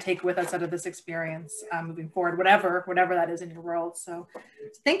things we want to take with us out of this experience moving forward, whatever that is in your world. So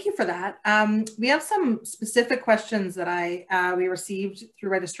thank you for that. We have some specific questions that we received through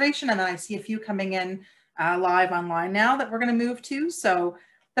registration, and then I see a few coming in live online now that we're going to move to. So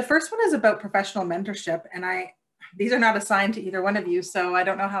the first one is about professional mentorship, and these are not assigned to either one of you, so I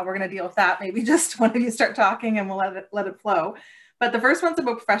don't know how we're going to deal with that. Maybe just one of you start talking and we'll let it flow. But the first one's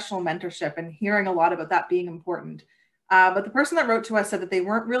about professional mentorship and hearing a lot about that being important. But the person that wrote to us said that they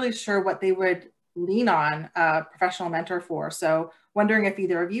weren't really sure what they would lean on a professional mentor for. So wondering if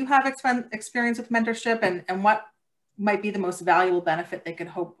either of you have experience with mentorship, and what might be the most valuable benefit they could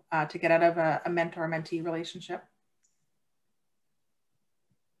hope to get out of a mentor-mentee relationship.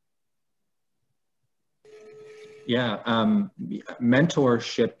 Yeah,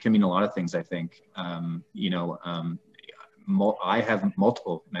 mentorship can mean a lot of things, I think. I have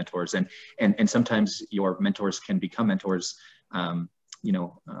multiple mentors, and sometimes your mentors can become mentors,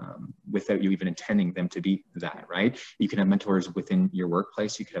 without you even intending them to be that, right? You can have mentors within your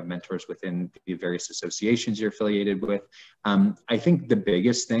workplace. You can have mentors within the various associations you're affiliated with. I think the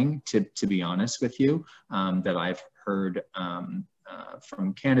biggest thing, to be honest with you, that I've heard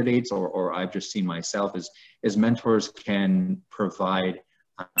from candidates or I've just seen myself is mentors can provide,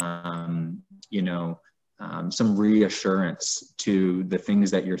 some reassurance to the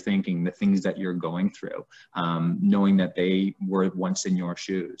things that you're thinking, the things that you're going through, knowing that they were once in your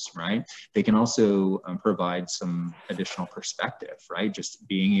shoes, right? They can also provide some additional perspective, right? Just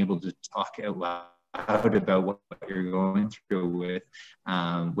being able to talk out loud about what you're going through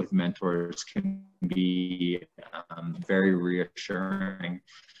with mentors can be very reassuring.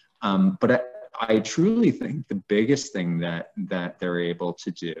 But I truly think the biggest thing that they're able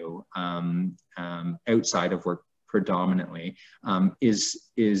to do outside of work predominantly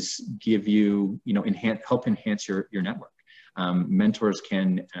is give you, help enhance your network. Mentors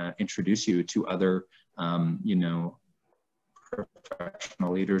can introduce you to other,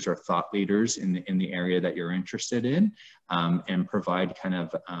 professional leaders or thought leaders in the area that you're interested in, and provide kind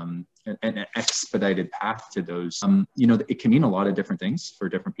of an expedited path to those. It can mean a lot of different things for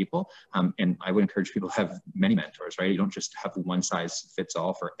different people, and I would encourage people to have many mentors, right? You don't just have one size fits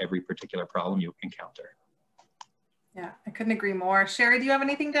all for every particular problem you encounter. Yeah, I couldn't agree more. Sheri, do you have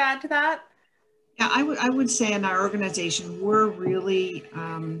anything to add to that? Yeah, I would say in our organization, we're really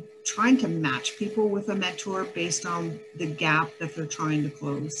trying to match people with a mentor based on the gap that they're trying to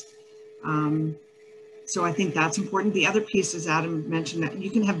close. So I think that's important. The other piece is Adam mentioned that you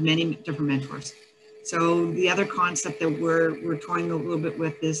can have many different mentors. So the other concept that we're toying a little bit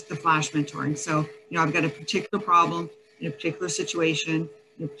with is the flash mentoring. So, I've got a particular problem in a particular situation,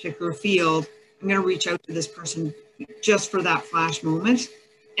 in a particular field. I'm going to reach out to this person just for that flash moment,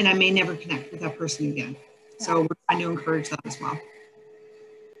 and I may never connect with that person again. So we're trying to encourage that as well.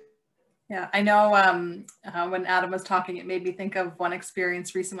 Yeah, I know when Adam was talking, it made me think of one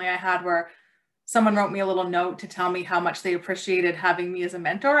experience recently I had where someone wrote me a little note to tell me how much they appreciated having me as a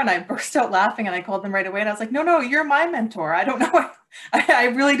mentor. And I burst out laughing and I called them right away. And I was like, no, you're my mentor. I don't know. I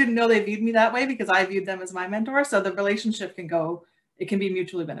really didn't know they viewed me that way because I viewed them as my mentor. So the relationship it can be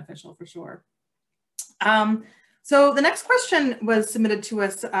mutually beneficial for sure. So the next question was submitted to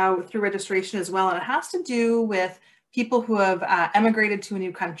us through registration as well. And it has to do with people who have emigrated to a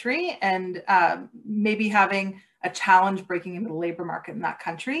new country and maybe having a challenge breaking into the labor market in that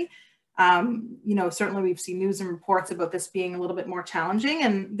country. Certainly we've seen news and reports about this being a little bit more challenging,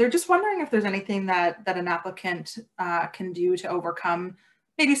 and they're just wondering if there's anything that an applicant can do to overcome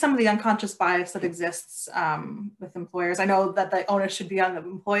maybe some of the unconscious bias that exists with employers. I know that the onus should be on the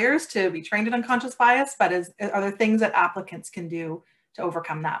employers to be trained in unconscious bias, but are there things that applicants can do to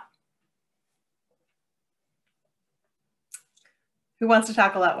overcome that? Who wants to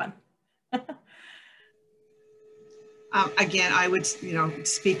tackle that one? Again, I would,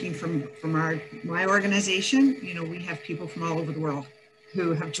 speaking from my organization, we have people from all over the world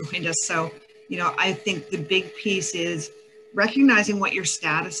who have joined us. So, I think the big piece is recognizing what your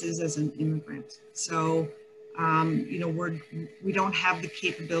status is as an immigrant. So, we don't have the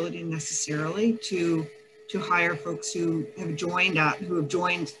capability necessarily to hire folks who have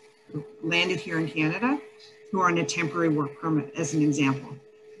landed here in Canada, who are on a temporary work permit, as an example.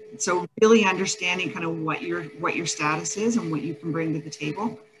 So really understanding kind of what your status is and what you can bring to the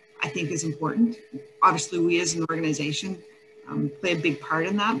table, I think is important. Obviously, we as an organization play a big part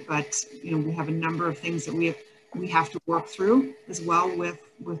in that, but we have a number of things that we have to work through as well with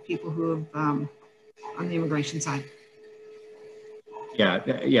people who have on the immigration side.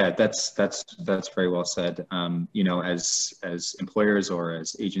 Yeah, that's very well said. As employers or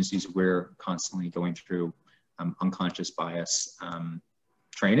as agencies, we're constantly going through unconscious bias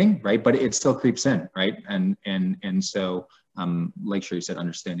training, right? But it still creeps in, right? And so, like Sheri said,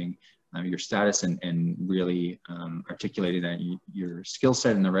 understanding your status and really articulating that your skill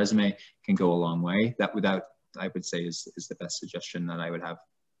set in the resume can go a long way. That I would say is the best suggestion that I would have.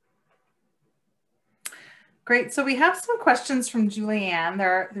 Great. So we have some questions from Julianne.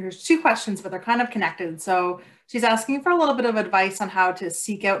 There's two questions, but they're kind of connected. So she's asking for a little bit of advice on how to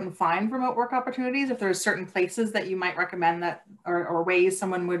seek out and find remote work opportunities, if there's certain places that you might recommend that, or ways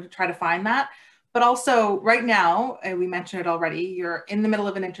someone would try to find that. But also right now, we mentioned it already, you're in the middle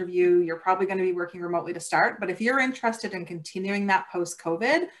of an interview, you're probably going to be working remotely to start. But if you're interested in continuing that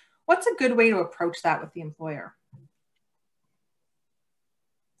post-COVID, what's a good way to approach that with the employer?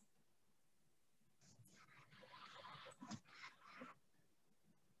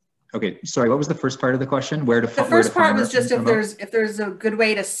 Okay, sorry, what was the first part of the question? The first part was just if there's a good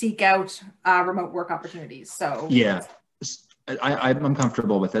way to seek out remote work opportunities. So yeah, I'm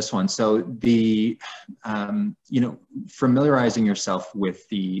comfortable with this one. So the familiarizing yourself with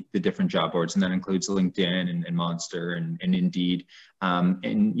the different job boards, and that includes LinkedIn and Monster and Indeed,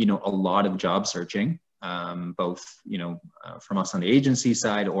 and a lot of job searching. Both from us on the agency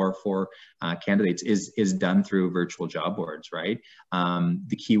side or for candidates is done through virtual job boards, right?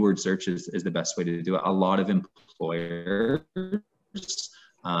 The keyword search is the best way to do it. A lot of employers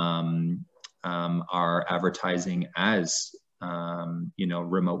are advertising as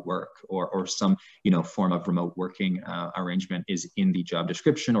remote work or some form of remote working arrangement is in the job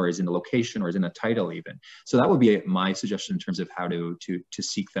description or is in the location or is in the title even. So that would be my suggestion in terms of how to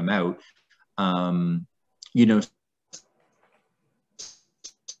seek them out.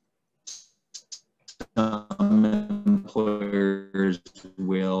 Some employers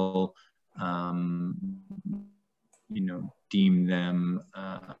will, deem them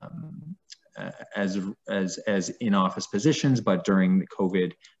as in-office positions, but during the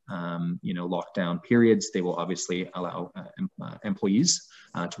COVID, lockdown periods, they will obviously allow employees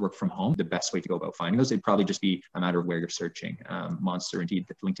to work from home. The best way to go about finding those, it'd probably just be a matter of where you're searching. Monster, Indeed,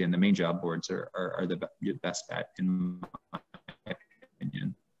 LinkedIn, the main job boards are the best bet in my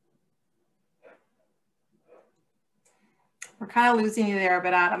opinion. We're kind of losing you there a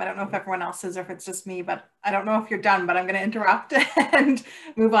bit, Adam. I don't know if everyone else is or if it's just me, but I don't know if you're done, but I'm going to interrupt and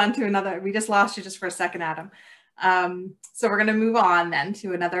move on to another. We just lost you just for a second, Adam. So we're going to move on then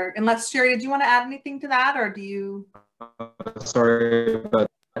to another, unless Sheri, did you want to add anything to that, or do you? Sorry about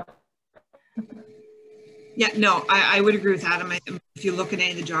that. Yeah, no, I would agree with Adam. If you look at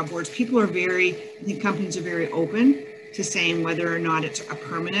any of the job boards, I think companies are very open to saying whether or not it's a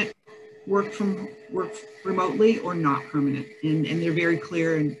permanent work remotely or not permanent. And they're very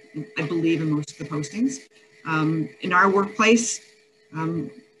clear, and I believe in most of the postings. In our workplace,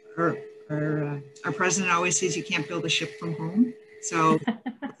 our president always says you can't build a ship from home. So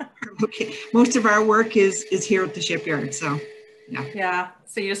most of our work is here at the shipyard. So yeah. Yeah.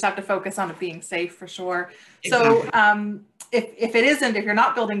 So you just have to focus on it being safe for sure. Exactly. So if you're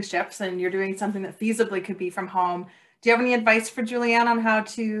not building ships and you're doing something that feasibly could be from home, do you have any advice for Julianne on how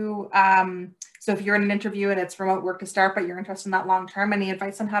to, so if you're in an interview and it's remote work to start, but you're interested in that long-term, any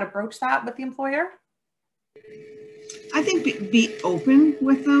advice on how to broach that with the employer? I think be open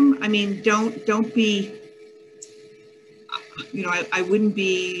with them. I mean, don't be, I wouldn't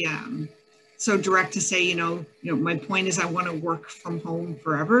be so direct to say, my point is I want to work from home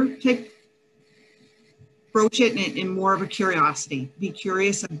forever. Broach it in more of a curiosity. Be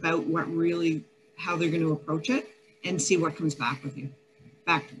curious about how they're going to approach it, and see what comes back with you,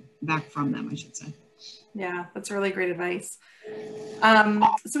 back from them, I should say. Yeah, that's really great advice.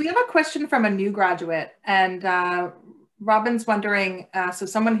 So we have a question from a new graduate, and Robin's wondering, so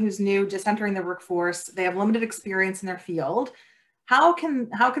someone who's new, just entering the workforce, they have limited experience in their field. How can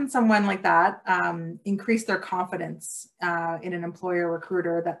someone like that increase their confidence in an employer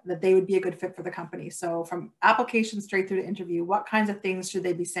recruiter that they would be a good fit for the company? So from application straight through to interview, what kinds of things should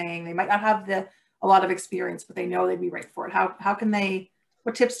they be saying? They might not have a lot of experience, but they know they'd be right for it. How can they,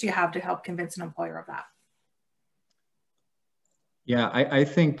 what tips do you have to help convince an employer of that? Yeah, I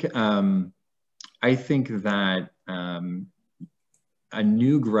think that a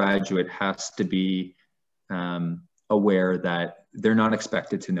new graduate has to be aware that they're not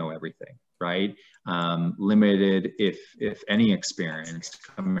expected to know everything, right? Limited, if any, experience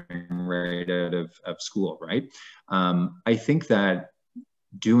coming right out of school, right? I think that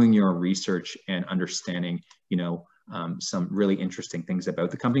doing your research and understanding, some really interesting things about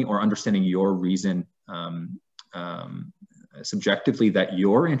the company, or understanding your reason subjectively that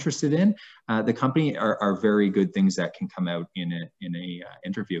you're interested in the company are very good things that can come out in a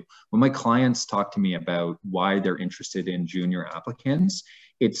interview. When my clients talk to me about why they're interested in junior applicants,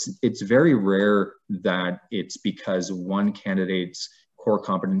 it's very rare that it's because one candidate's core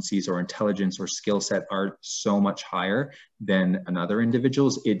competencies or intelligence or skill set are so much higher than another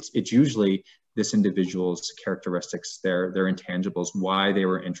individual's. It's usually this individual's characteristics, their intangibles, why they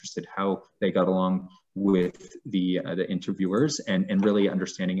were interested, how they got along with the interviewers, and really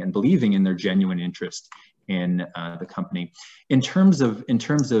understanding and believing in their genuine interest in the company. In terms of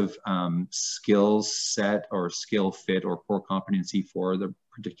skill set or skill fit or core competency for the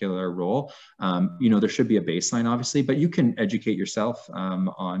particular role, there should be a baseline, obviously, but you can educate yourself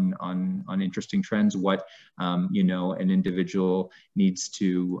on interesting trends, what an individual needs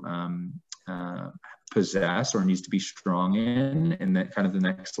to possess or needs to be strong in, and that kind of the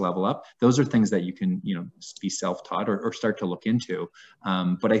next level up. Those are things that you can, be self-taught or start to look into.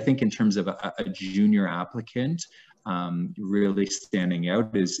 But I think in terms of a junior applicant, really standing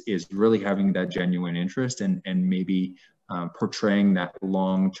out is really having that genuine interest and maybe portraying that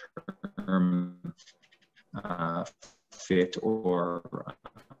long-term fit or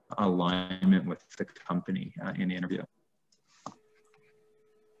alignment with the company in the interview.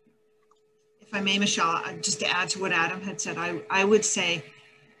 If I may, Michelle, just to add to what Adam had said, I would say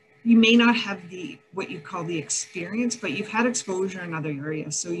you may not have what you call the experience, but you've had exposure in other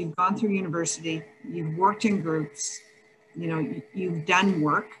areas. So you've gone through university, you've worked in groups, you've done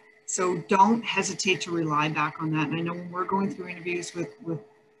work. So don't hesitate to rely back on that. And I know when we're going through interviews with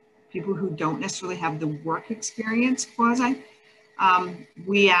people who don't necessarily have the work experience quasi,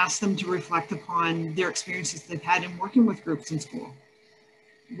 we ask them to reflect upon their experiences they've had in working with groups in school,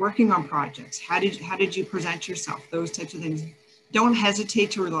 working on projects. How did you present yourself? Those types of things. Don't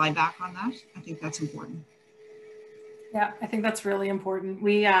hesitate to rely back on that. I think that's important. Yeah, I think that's really important.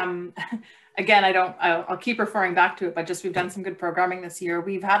 We, again, I'll keep referring back to it, but we've done some good programming this year.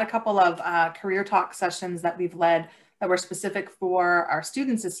 We've had a couple of career talk sessions that we've led that were specific for our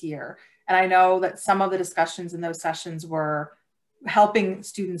students this year. And I know that some of the discussions in those sessions were helping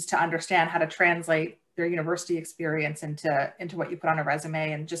students to understand how to translate their university experience into what you put on a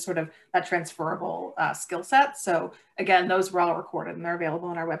resume, and just sort of that transferable skill set. So again, those were all recorded and they're available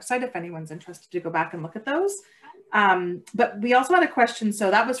on our website if anyone's interested to go back and look at those. But we also had a question, so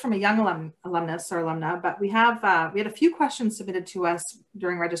that was from a young alumnus or alumna, but we had a few questions submitted to us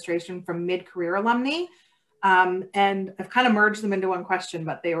during registration from mid-career alumni. And I've kind of merged them into one question,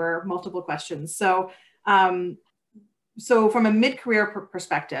 but they were multiple questions. So from a mid-career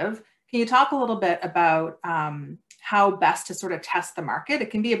perspective, Can you talk a little bit about how best to sort of test the market? It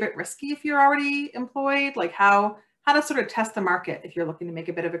can be a bit risky if you're already employed, like how to sort of test the market if you're looking to make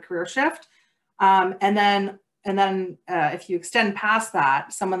a bit of a career shift. And then if you extend past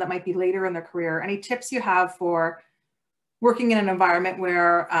that, someone that might be later in their career, any tips you have for working in an environment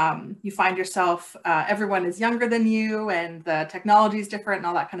where you find yourself, everyone is younger than you and the technology is different and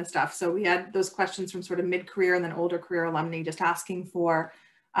all that kind of stuff. So we had those questions from sort of mid-career and then older career alumni just asking for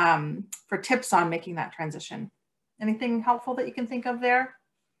tips on making that transition. Anything helpful that you can think of there?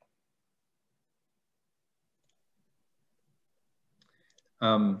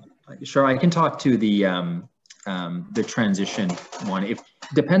 Sure, I can talk to the transition one. It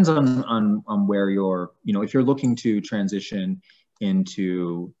depends on where you're, if you're looking to transition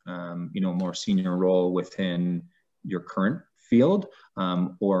into, more senior role within your current field,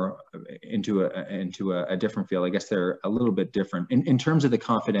 or into a different field. I guess they're a little bit different in terms of the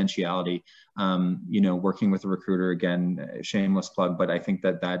confidentiality. Working with a recruiter, again, shameless plug, but I think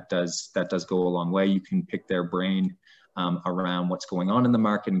that does go a long way. You can pick their brain around what's going on in the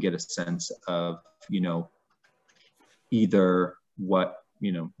market and get a sense of, either what,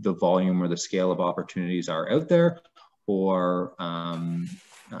 the volume or the scale of opportunities are out there, or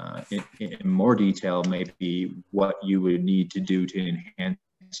in more detail, maybe what you would need to do to enhance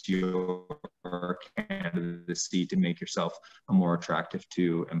your candidacy to make yourself more attractive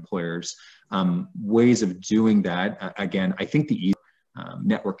to employers. Ways of doing that, again, I think the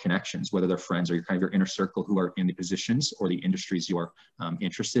network connections, whether they're friends or your inner circle who are in the positions or the industries you're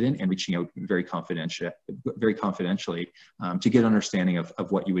interested in, and reaching out very confidentially to get understanding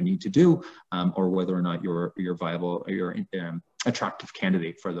of what you would need to do, or whether or not you're viable or you're attractive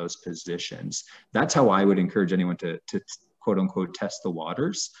candidate for those positions. That's how I would encourage anyone to quote unquote test the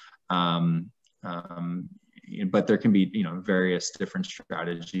waters. But there can be various different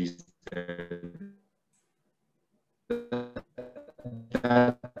strategies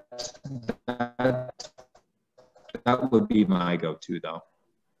that would be my go-to, though.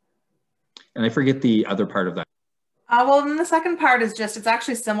 And I forget the other part of that. Well, then the second part is just, it's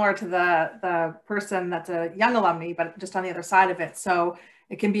actually similar to the person that's a young alumni, but just on the other side of it. So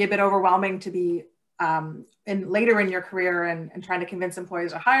it can be a bit overwhelming to be later in your career and trying to convince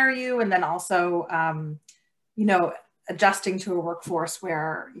employers to hire you. And then also, adjusting to a workforce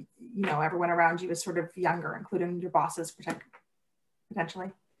where, everyone around you is sort of younger, including your bosses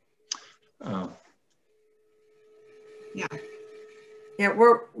potentially. Yeah,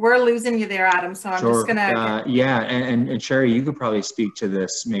 we're losing you there, Adam. So I'm just gonna. Yeah, and Sheri, you could probably speak to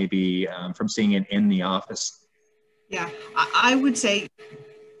this maybe from seeing it in the office. Yeah, I would say,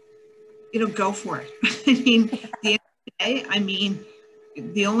 go for it. I mean, the end of the day,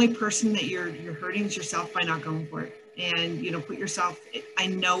 the only person that you're hurting is yourself by not going for it. And put yourself. I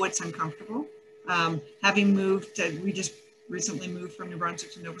know it's uncomfortable. Having moved, we just recently moved from New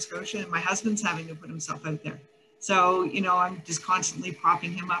Brunswick to Nova Scotia, and my husband's having to put himself out there. So, I'm just constantly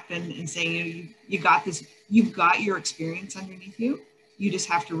propping him up and saying, you got this, you've got your experience underneath you. You just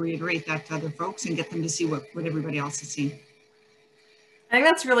have to reiterate that to other folks and get them to see what everybody else is seeing. I think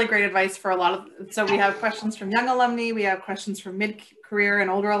that's really great advice for a lot of, so we have questions from young alumni, we have questions from mid-career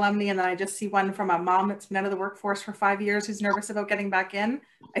and older alumni, and then I just see one from a mom that's been out of the workforce for 5 years who's nervous about getting back in.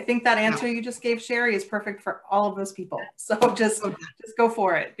 I think that answer you just gave, Sheri, is perfect for all of those people. So just go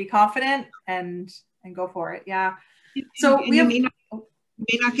for it. Be confident and go for it. Yeah. So you may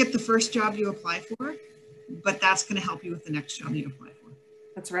not get the first job you apply for, but that's going to help you with the next job you apply for.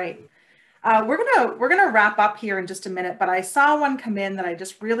 That's right. We're gonna wrap up here in just a minute, but I saw one come in that I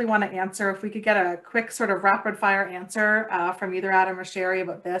just really want to answer. If we could get a quick sort of rapid fire answer from either Adam or Sheri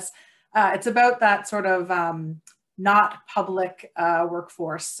about this. It's about that sort of not public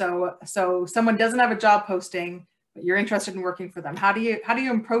workforce. So someone doesn't have a job posting, but you're interested in working for them. How do you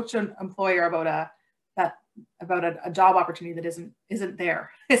approach an employer about a job opportunity that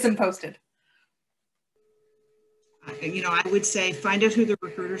isn't posted? I would say find out who the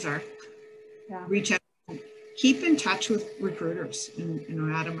recruiters are. Yeah. Reach out, keep in touch with recruiters.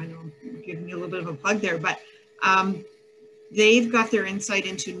 And Adam, I know I'm giving you a little bit of a plug there, but they've got their insight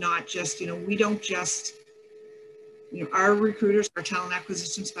into not just, we don't just, our recruiters, our talent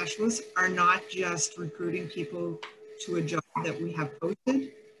acquisition specialists are not just recruiting people to a job that we have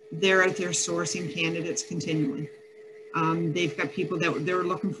posted. They're out there sourcing candidates continually. They've got people that they're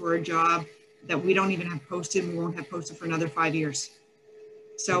looking for a job that we don't even have posted and we won't have posted for another 5 years.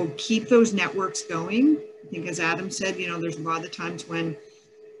 So keep those networks going. I think as Adam said, there's a lot of times when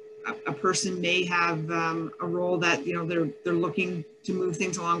a person may have a role that, they're looking to move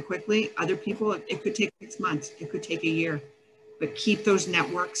things along quickly. Other people, it could take 6 months. It could take a year. but keep those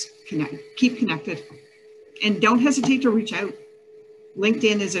networks keep connected, and don't hesitate to reach out.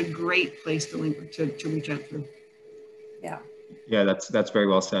 LinkedIn is a great place to reach out through. Yeah. Yeah, that's very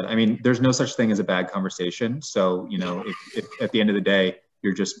well said. I mean, there's no such thing as a bad conversation. So, you know, if at the end of the day,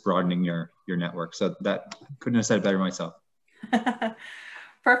 you're just broadening your network. So that couldn't have said it better myself.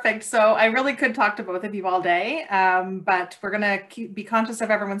 Perfect. So I really could talk to both of you all day, but we're going to be conscious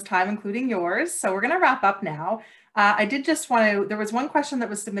of everyone's time, including yours. So we're going to wrap up now. I did just want to, there was one question that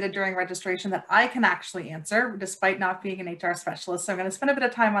was submitted during registration that I can actually answer, despite not being an HR specialist. So I'm going to spend a bit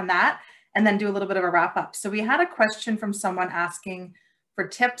of time on that and then do a little bit of a wrap up. So we had a question from someone asking for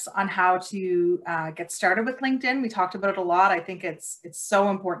tips on how to get started with LinkedIn. We talked about it a lot. I think it's so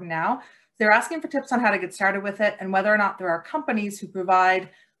important now. They're asking for tips on how to get started with it and whether or not there are companies who provide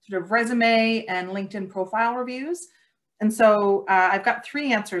sort of resume and LinkedIn profile reviews. And so I've got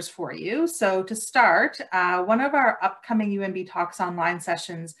 3 answers for you. So to start, one of our upcoming UNB Talks online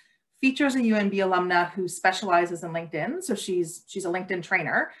sessions features a UNB alumna who specializes in LinkedIn. So she's a LinkedIn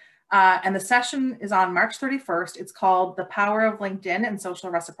trainer. And the session is on March 31st. It's called The Power of LinkedIn and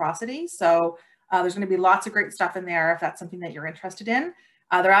Social Reciprocity. So there's going to be lots of great stuff in there if that's something that you're interested in.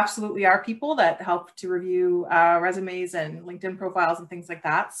 There absolutely are people that help to review resumes and LinkedIn profiles and things like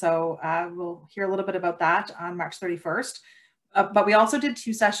that. So we'll hear a little bit about that on March 31st. But we also did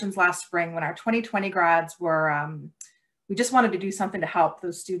 2 sessions last spring when our 2020 grads were, we just wanted to do something to help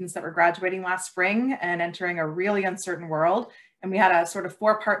those students that were graduating last spring and entering a really uncertain world. And we had a sort of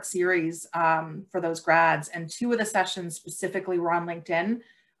 4-part series for those grads, and 2 of the sessions specifically were on LinkedIn.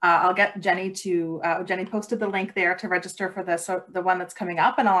 I'll get Jenny to, Jenny posted the link there to register for the one that's coming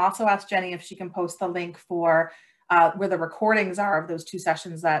up. And I'll also ask Jenny if she can post the link for where the recordings are of those 2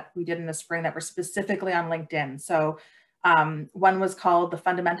 sessions that we did in the spring that were specifically on LinkedIn. So one was called The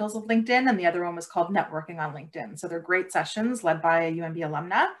Fundamentals of LinkedIn and the other one was called Networking on LinkedIn. So they're great sessions led by a UNB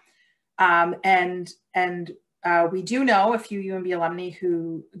alumna. We do know a few UNB alumni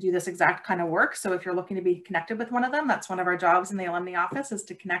who do this exact kind of work. So if you're looking to be connected with one of them, that's one of our jobs in the alumni office, is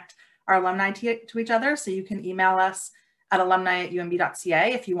to connect our alumni to each other. So you can email us at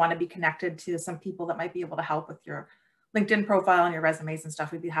alumni@unb.ca if you want to be connected to some people that might be able to help with your LinkedIn profile and your resumes and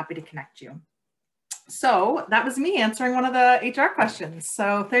stuff. We'd be happy to connect you. So that was me answering one of the HR questions.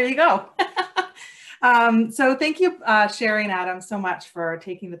 So there you go. So thank you, Sheri and Adam, so much for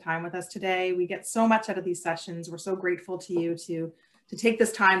taking the time with us today. We get so much out of these sessions. We're so grateful to you to take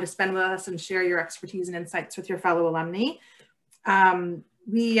this time to spend with us and share your expertise and insights with your fellow alumni. From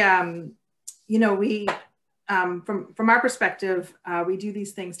our perspective, we do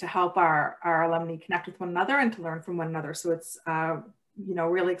these things to help our alumni connect with one another and to learn from one another. So it's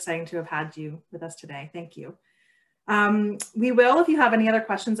really exciting to have had you with us today. Thank you. We will, if you have any other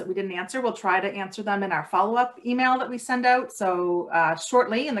questions that we didn't answer, we'll try to answer them in our follow-up email that we send out. So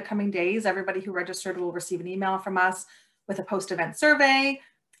shortly in the coming days, everybody who registered will receive an email from us with a post-event survey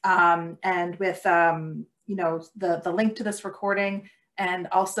and with the link to this recording, and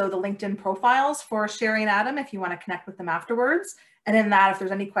also the LinkedIn profiles for Sheri and Adam if you want to connect with them afterwards. And in that, if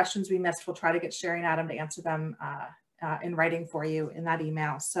there's any questions we missed, we'll try to get Sheri and Adam to answer them in writing for you in that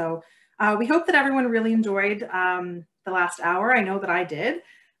email. So we hope that everyone really enjoyed the last hour. I know that I did.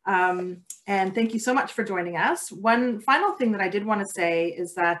 And thank you so much for joining us. One final thing that I did want to say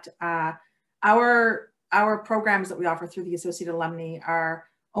is that our programs that we offer through the Associate Alumni are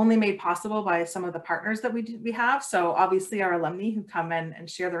only made possible by some of the partners that we have. So obviously our alumni who come in and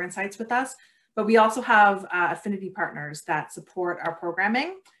share their insights with us, but we also have affinity partners that support our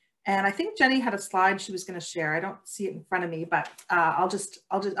programming. And I think Jenny had a slide she was going to share. I don't see it in front of me, but I'll just,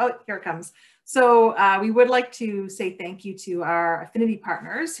 oh, here it comes. So we would like to say thank you to our affinity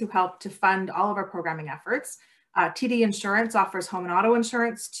partners who help to fund all of our programming efforts. TD Insurance offers home and auto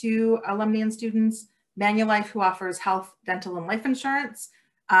insurance to alumni and students, Manulife who offers health, dental, and life insurance,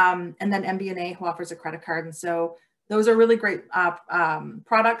 and then MBNA who offers a credit card. And so those are really great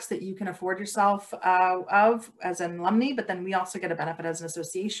products that you can afford yourself of as an alumni, but then we also get a benefit as an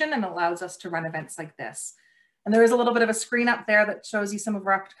association, and allows us to run events like this. And there is a little bit of a screen up there that shows you some of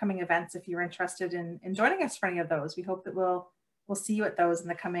our upcoming events if you're interested in joining us for any of those. We hope that we'll see you at those in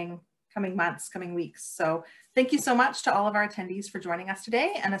the coming months, coming weeks. So thank you so much to all of our attendees for joining us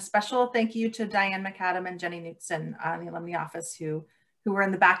today, and a special thank you to Diane McAdam and Jenny Knutson in the alumni office who were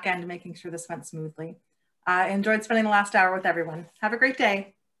in the back end making sure this went smoothly. I enjoyed spending the last hour with everyone. Have a great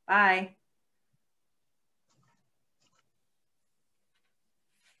day. Bye.